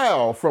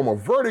style from a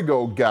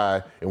Vertigo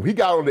guy, and when he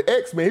got on the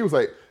X-Men, he was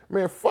like,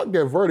 man, fuck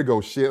that Vertigo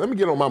shit. Let me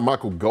get on my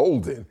Michael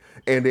Golden.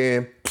 And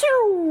then,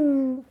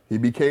 pew, he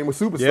became a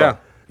superstar. Yeah.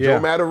 Joe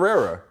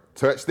Madureira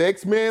touched the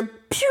X-Men,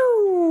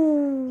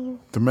 pew.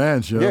 the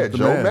man, Joe. Yeah, the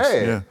Joe man.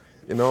 Mad. Yeah.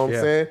 You know what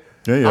I'm saying?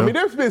 Yeah. I mean,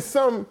 there's been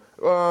some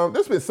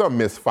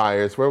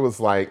misfires where it was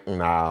like,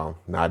 nah,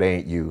 that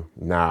ain't you.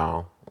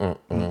 No.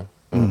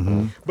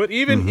 But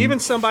even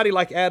somebody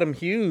like Adam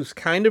Hughes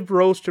kind of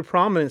rose to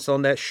prominence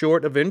on that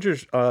short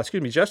Avengers, Justice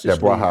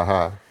That League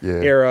Bwahaha,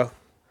 era,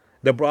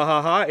 the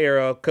Bwahaha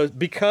era,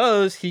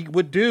 because he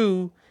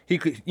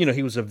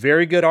was a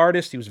very good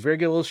artist, he was a very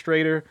good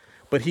illustrator,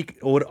 but he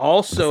would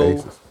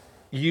also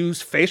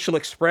use facial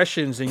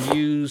expressions and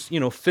use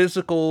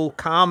physical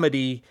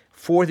comedy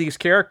for these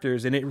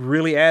characters, and it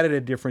really added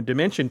a different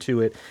dimension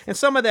to it. And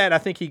some of that I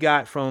think he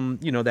got from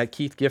that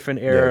Keith Giffen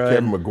era,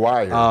 Kevin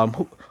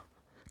McGuire.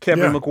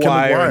 Kevin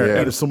McGuire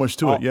added so much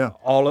to it. Yeah,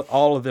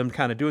 all of them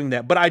kind of doing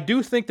that. But I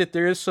do think that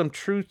there is some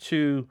truth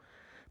to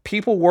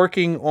people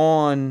working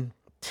on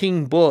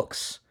teen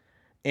books,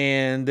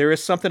 and there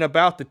is something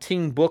about the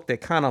teen book that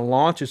kind of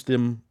launches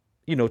them,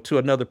 to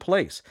another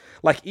place.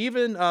 Like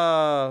even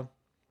Bart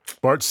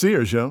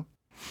Sears, yo.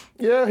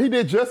 Yeah, he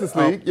did Justice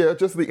League.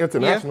 Justice League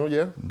International.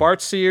 Yeah.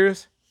 Bart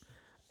Sears,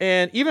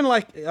 and even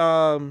like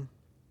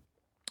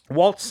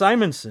Walt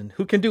Simonson,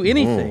 who can do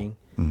anything.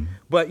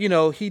 But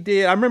he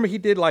did. I remember he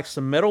did like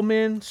some Metal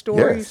Men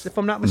stories, if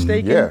I'm not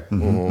mistaken.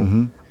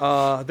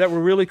 That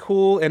were really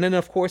cool. And then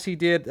of course he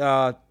did.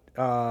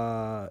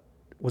 Was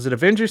it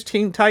Avengers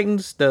Teen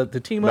Titans? The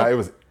team up? No, it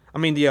was. I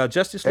mean the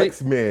Justice League.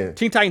 X-Men.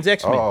 Teen Titans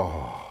X-Men.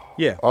 Oh.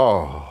 Yeah.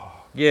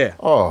 Oh. Yeah.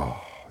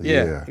 Oh.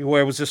 Yeah.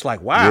 Where it was just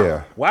like, wow,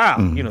 Yeah. wow.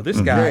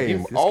 This guy, Game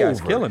this guy's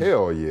over. killing it.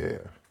 Hell yeah.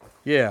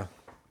 Yeah.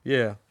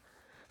 Yeah.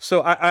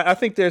 So I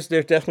think there's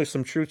definitely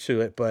some truth to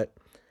it, but.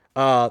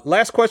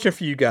 Last question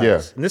for you guys.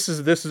 Yeah. And this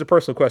is a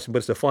personal question, but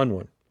it's a fun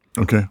one.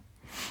 Okay.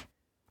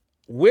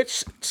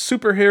 Which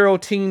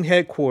superhero team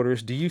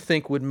headquarters do you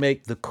think would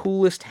make the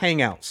coolest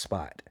hangout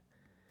spot?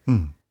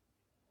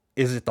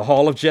 Is it the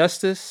Hall of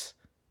Justice?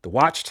 The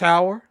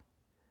Watchtower?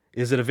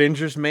 Is it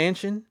Avengers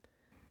Mansion?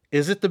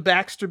 Is it the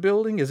Baxter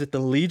Building? Is it the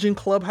Legion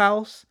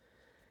Clubhouse?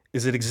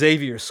 Is it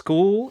Xavier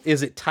School?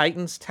 Is it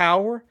Titans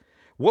Tower?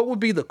 What would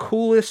be the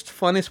coolest,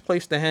 funnest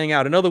place to hang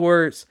out? In other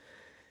words,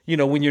 you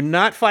know, when you're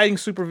not fighting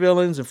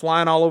supervillains and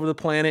flying all over the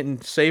planet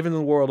and saving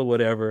the world or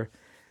whatever,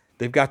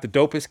 they've got the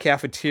dopest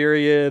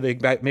cafeteria.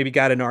 They've maybe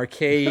got an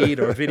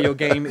arcade or a video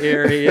game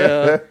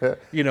area.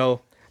 You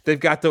know, they've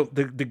got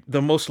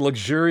the most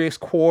luxurious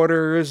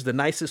quarters, the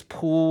nicest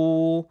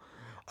pool.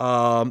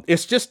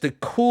 It's just the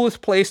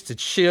coolest place to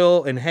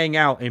chill and hang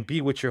out and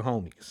be with your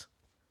homies.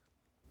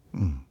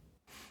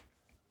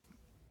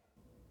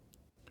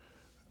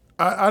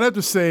 I'd have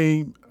to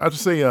say,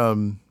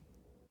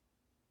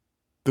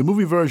 the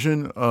movie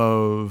version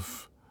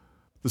of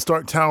the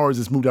Stark Towers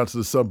is moved out to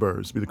the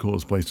suburbs. Be the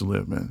coolest place to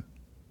live, man.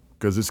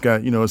 Because it's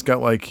got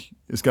like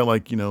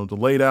the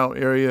laid out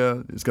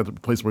area. It's got the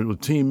place where the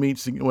team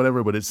meets,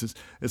 whatever. But it's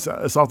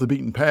off the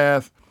beaten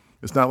path.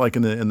 It's not like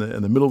in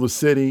the middle of the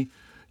city.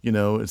 You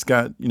know, it's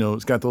got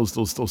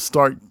those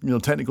stark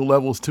technical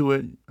levels to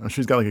it. I'm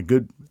sure he's got like a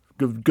good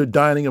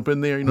dining up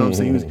in there. You know what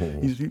I'm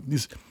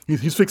saying?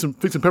 He's fixing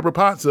pepper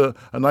pots, a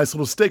nice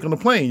little steak on the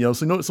plane. You know,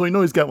 so you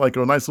know he's got like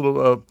a nice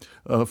little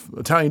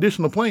Italian dish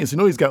on the plane. So you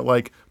know he's got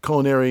like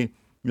culinary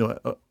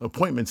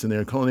appointments in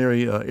there,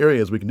 culinary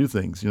areas we can do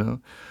things. You know,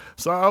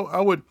 so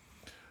I would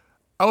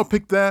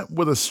pick that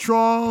with a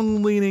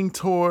strong leaning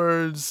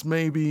towards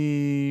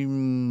maybe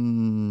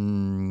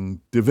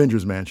the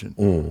Avengers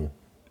Mansion.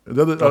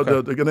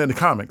 The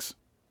comics.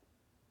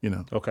 You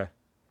know. Okay.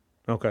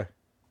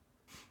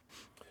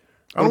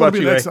 I don't want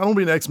to be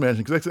an X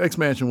Mansion because X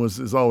Mansion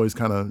is always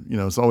kind of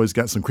it's always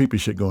got some creepy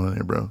shit going on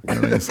there, bro. You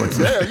know, it's like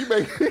You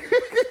make.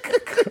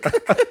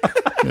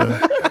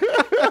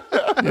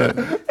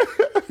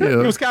 Yeah.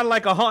 It was kind of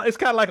like it's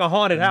kind of like a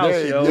haunted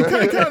house, yo.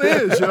 It kind of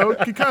is, yo.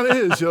 It kind of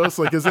is, yo. It's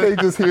like They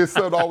just hear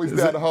something always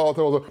down the hall.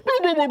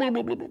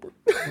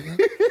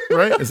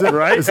 Right? Is it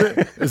right? Is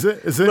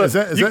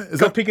that?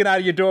 Go peek it out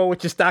of your door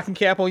with your stocking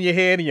cap on your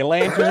head and your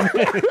lantern.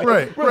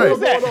 Right. What's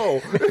going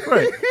on?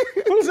 Right.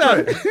 Who's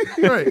that?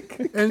 Right.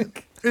 And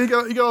you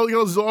got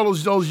all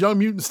those young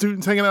mutant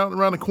students hanging out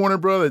around the corner,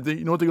 bro. That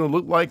you know what they're gonna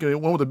look like,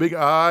 and one with a big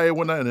eye and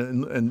whatnot,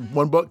 and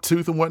one buck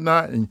tooth and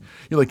whatnot, and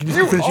you're like,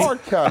 you are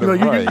kind of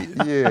right.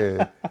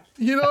 Yeah.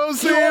 You know what I'm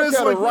saying? It's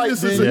like right,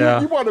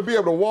 you want to be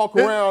able to walk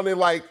around in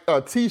like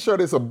a t-shirt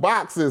and some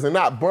boxes and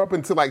not bump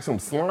into like some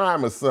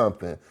slime or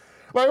something.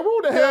 Like,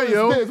 who the hell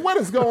is this? What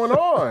is going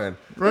on?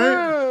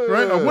 Right.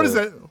 Right. What is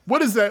that?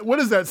 What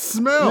is that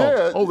smell?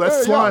 Yeah. Oh,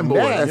 that's slime boy.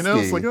 Nasty. You know,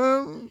 it's like,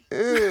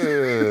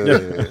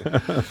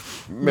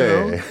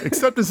 man.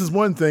 Acceptance is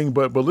one thing,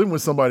 but living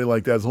with somebody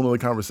like that is a whole other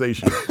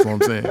conversation. That's what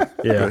I'm saying.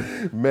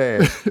 Yeah.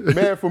 Man.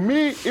 For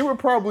me, it would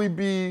probably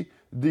be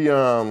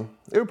the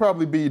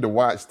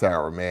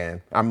Watchtower,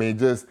 man. I mean,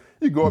 just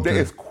you go up there,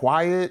 it's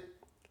quiet.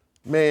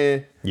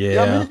 Man,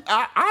 yeah. I mean,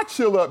 I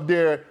chill up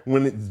there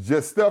when it's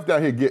just stuff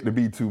down here getting to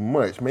be too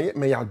much. Man,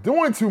 y'all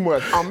doing too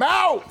much. I'm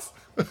out.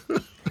 And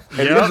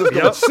you're just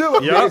gonna chill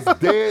up there. It's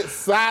dead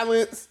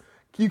silence.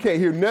 You can't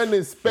hear nothing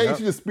in space.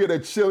 You just be there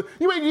chilling.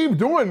 You ain't even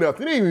doing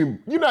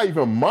nothing. You're not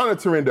even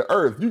monitoring the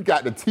Earth. You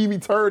got the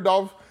TV turned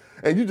off,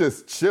 and you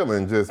just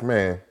chilling. Just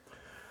man,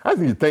 I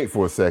just need to think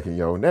for a second,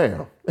 yo.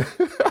 Now.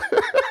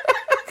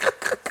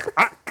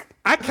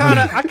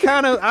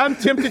 I'm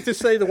tempted to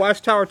say the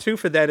Watchtower too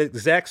for that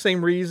exact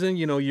same reason.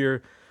 You know,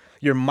 you're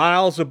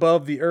miles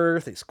above the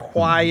earth. It's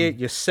quiet.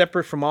 You're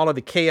separate from all of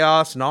the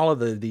chaos and all of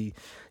the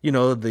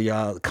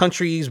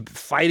countries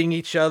fighting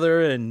each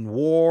other and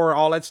war,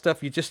 all that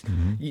stuff. You just,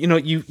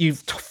 you've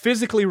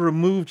physically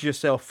removed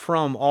yourself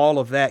from all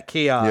of that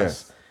chaos.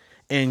 Yes.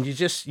 And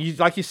you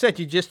like you said,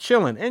 you're just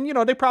chilling. And,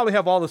 they probably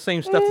have all the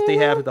same stuff that they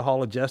have at the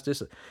Hall of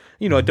Justice.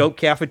 A dope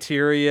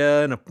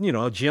cafeteria and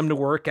a gym to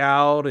work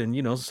out, and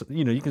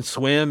you can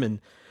swim, and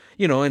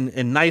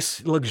and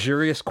nice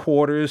luxurious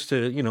quarters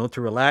to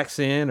to relax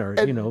in, or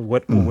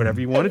whatever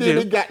you want to do.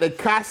 They got the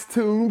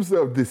costumes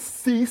of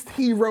deceased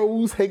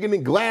heroes hanging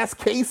in glass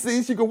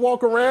cases. You can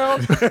walk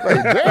around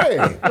like,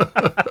 dang.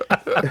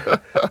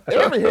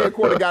 Every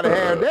headquarter got to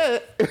have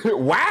that.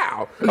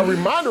 Wow, a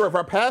reminder of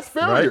our past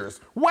failures.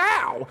 Right?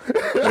 Wow.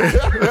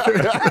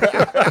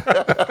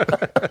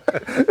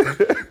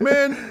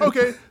 Man,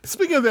 okay.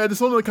 Speaking of that, this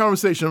whole other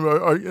conversation.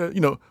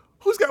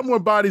 Who's got more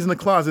bodies in the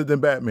closet than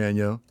Batman,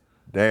 yo?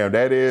 Damn,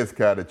 that is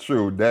kind of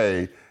true.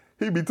 Dang,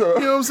 he be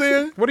talking. You know what I'm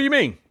saying? What do you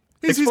mean?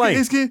 Explain.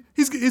 He's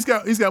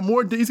got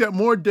more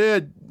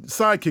dead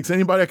sidekicks than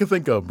anybody I can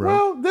think of, bro.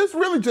 Well, there's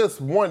really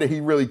just one that he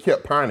really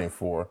kept pining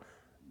for.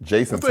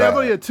 Jason Todd. I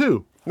thought he had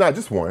two. Nah,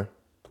 just one.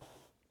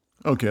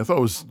 Okay, I thought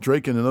it was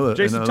Drake and another.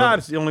 Jason Todd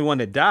is the only one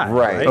that died.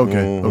 Right.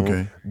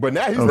 Okay. But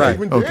now he's not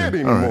even dead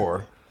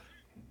anymore.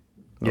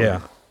 Right.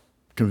 Yeah.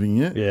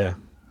 Convenient. Yeah.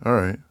 All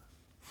right.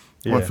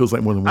 Yeah. Well, it feels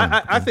like more than one.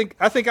 I think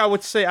I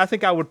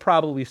would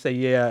probably say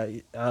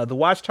the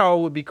Watchtower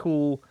would be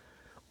cool,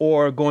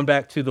 or going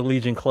back to the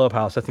Legion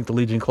Clubhouse. I think the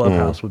Legion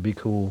Clubhouse would be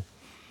cool.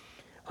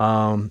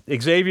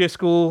 Xavier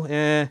School,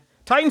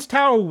 Titans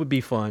Tower would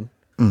be fun.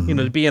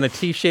 To be in a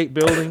T-shaped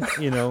building.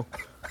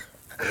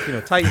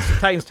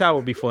 Titans Tower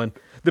would be fun.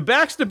 The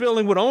Baxter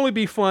Building would only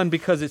be fun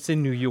because it's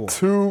in New York.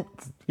 You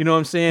know what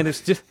I'm saying?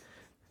 It's just,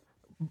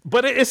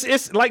 but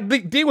it's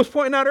like D was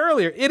pointing out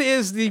earlier. It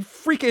is the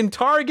freaking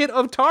target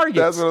of targets.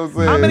 That's what I'm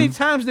saying. How many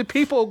times did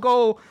people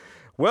go?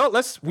 Well,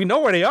 we know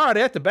where they are.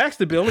 They're at the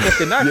Baxter Building. If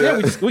they're not there,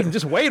 we can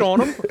just wait on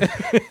them.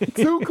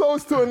 Too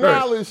close to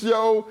annihilate,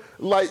 yo.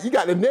 Like, you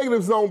got the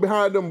negative zone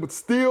behind them with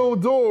steel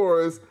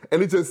doors,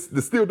 and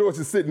the steel doors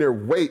just sitting there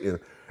waiting.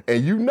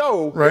 And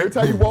every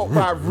time you walk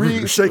by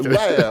Reed's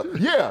lab,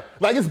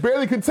 like it's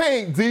barely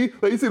contained, D.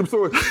 Like you see them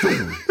swords,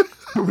 boom,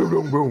 boom,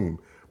 boom, boom,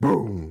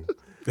 boom.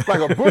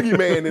 Like a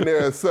boogeyman in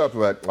there or something.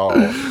 Like, oh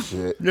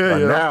shit.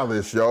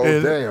 Annihilus, yo.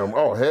 And, damn.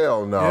 Oh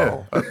hell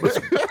no. Between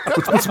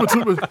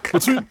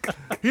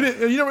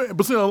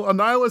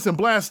Annihilus and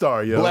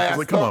Blastar, yo.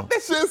 Like, come on.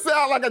 That shit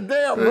sound like a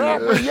damn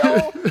rapper,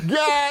 yo.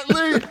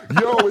 Godly.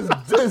 Yo,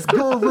 it's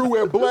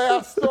Guru and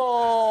Blastar.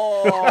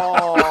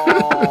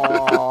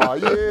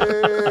 Yeah.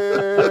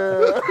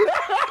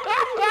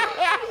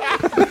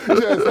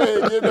 Just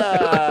hanging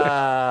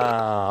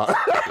out.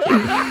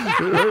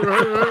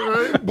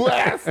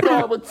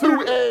 Blastar with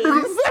 2 A's.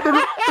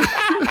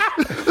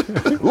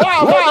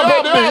 Live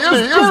at the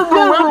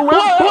Guru and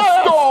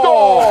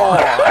Blastar.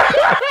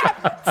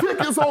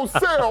 Tickets on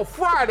sale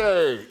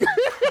Friday.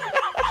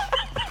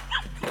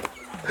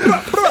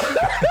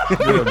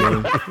 Yeah,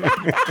 man.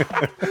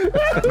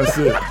 That's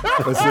it.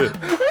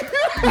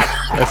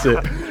 I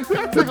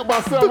took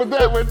myself with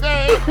that one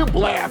day.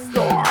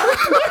 Blastar.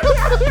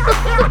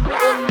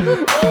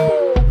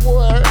 Oh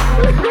boy.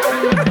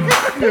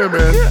 Yeah,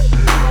 man.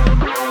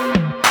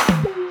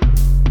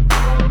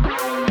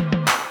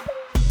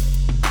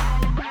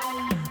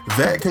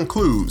 That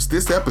concludes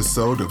this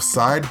episode of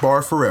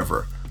Sidebar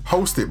Forever,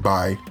 hosted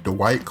by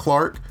Dwight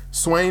Clark,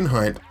 Swain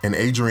Hunt, and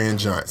Adrian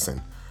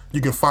Johnson. You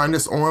can find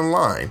us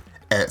online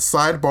at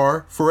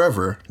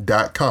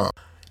sidebarforever.com.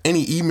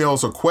 Any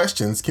emails or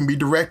questions can be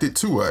directed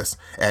to us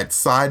at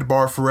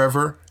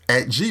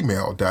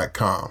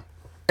sidebarforever@gmail.com.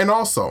 And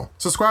also,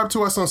 subscribe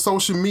to us on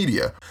social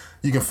media.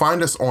 You can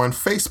find us on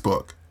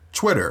Facebook,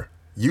 Twitter,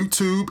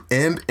 YouTube,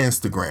 and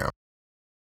Instagram.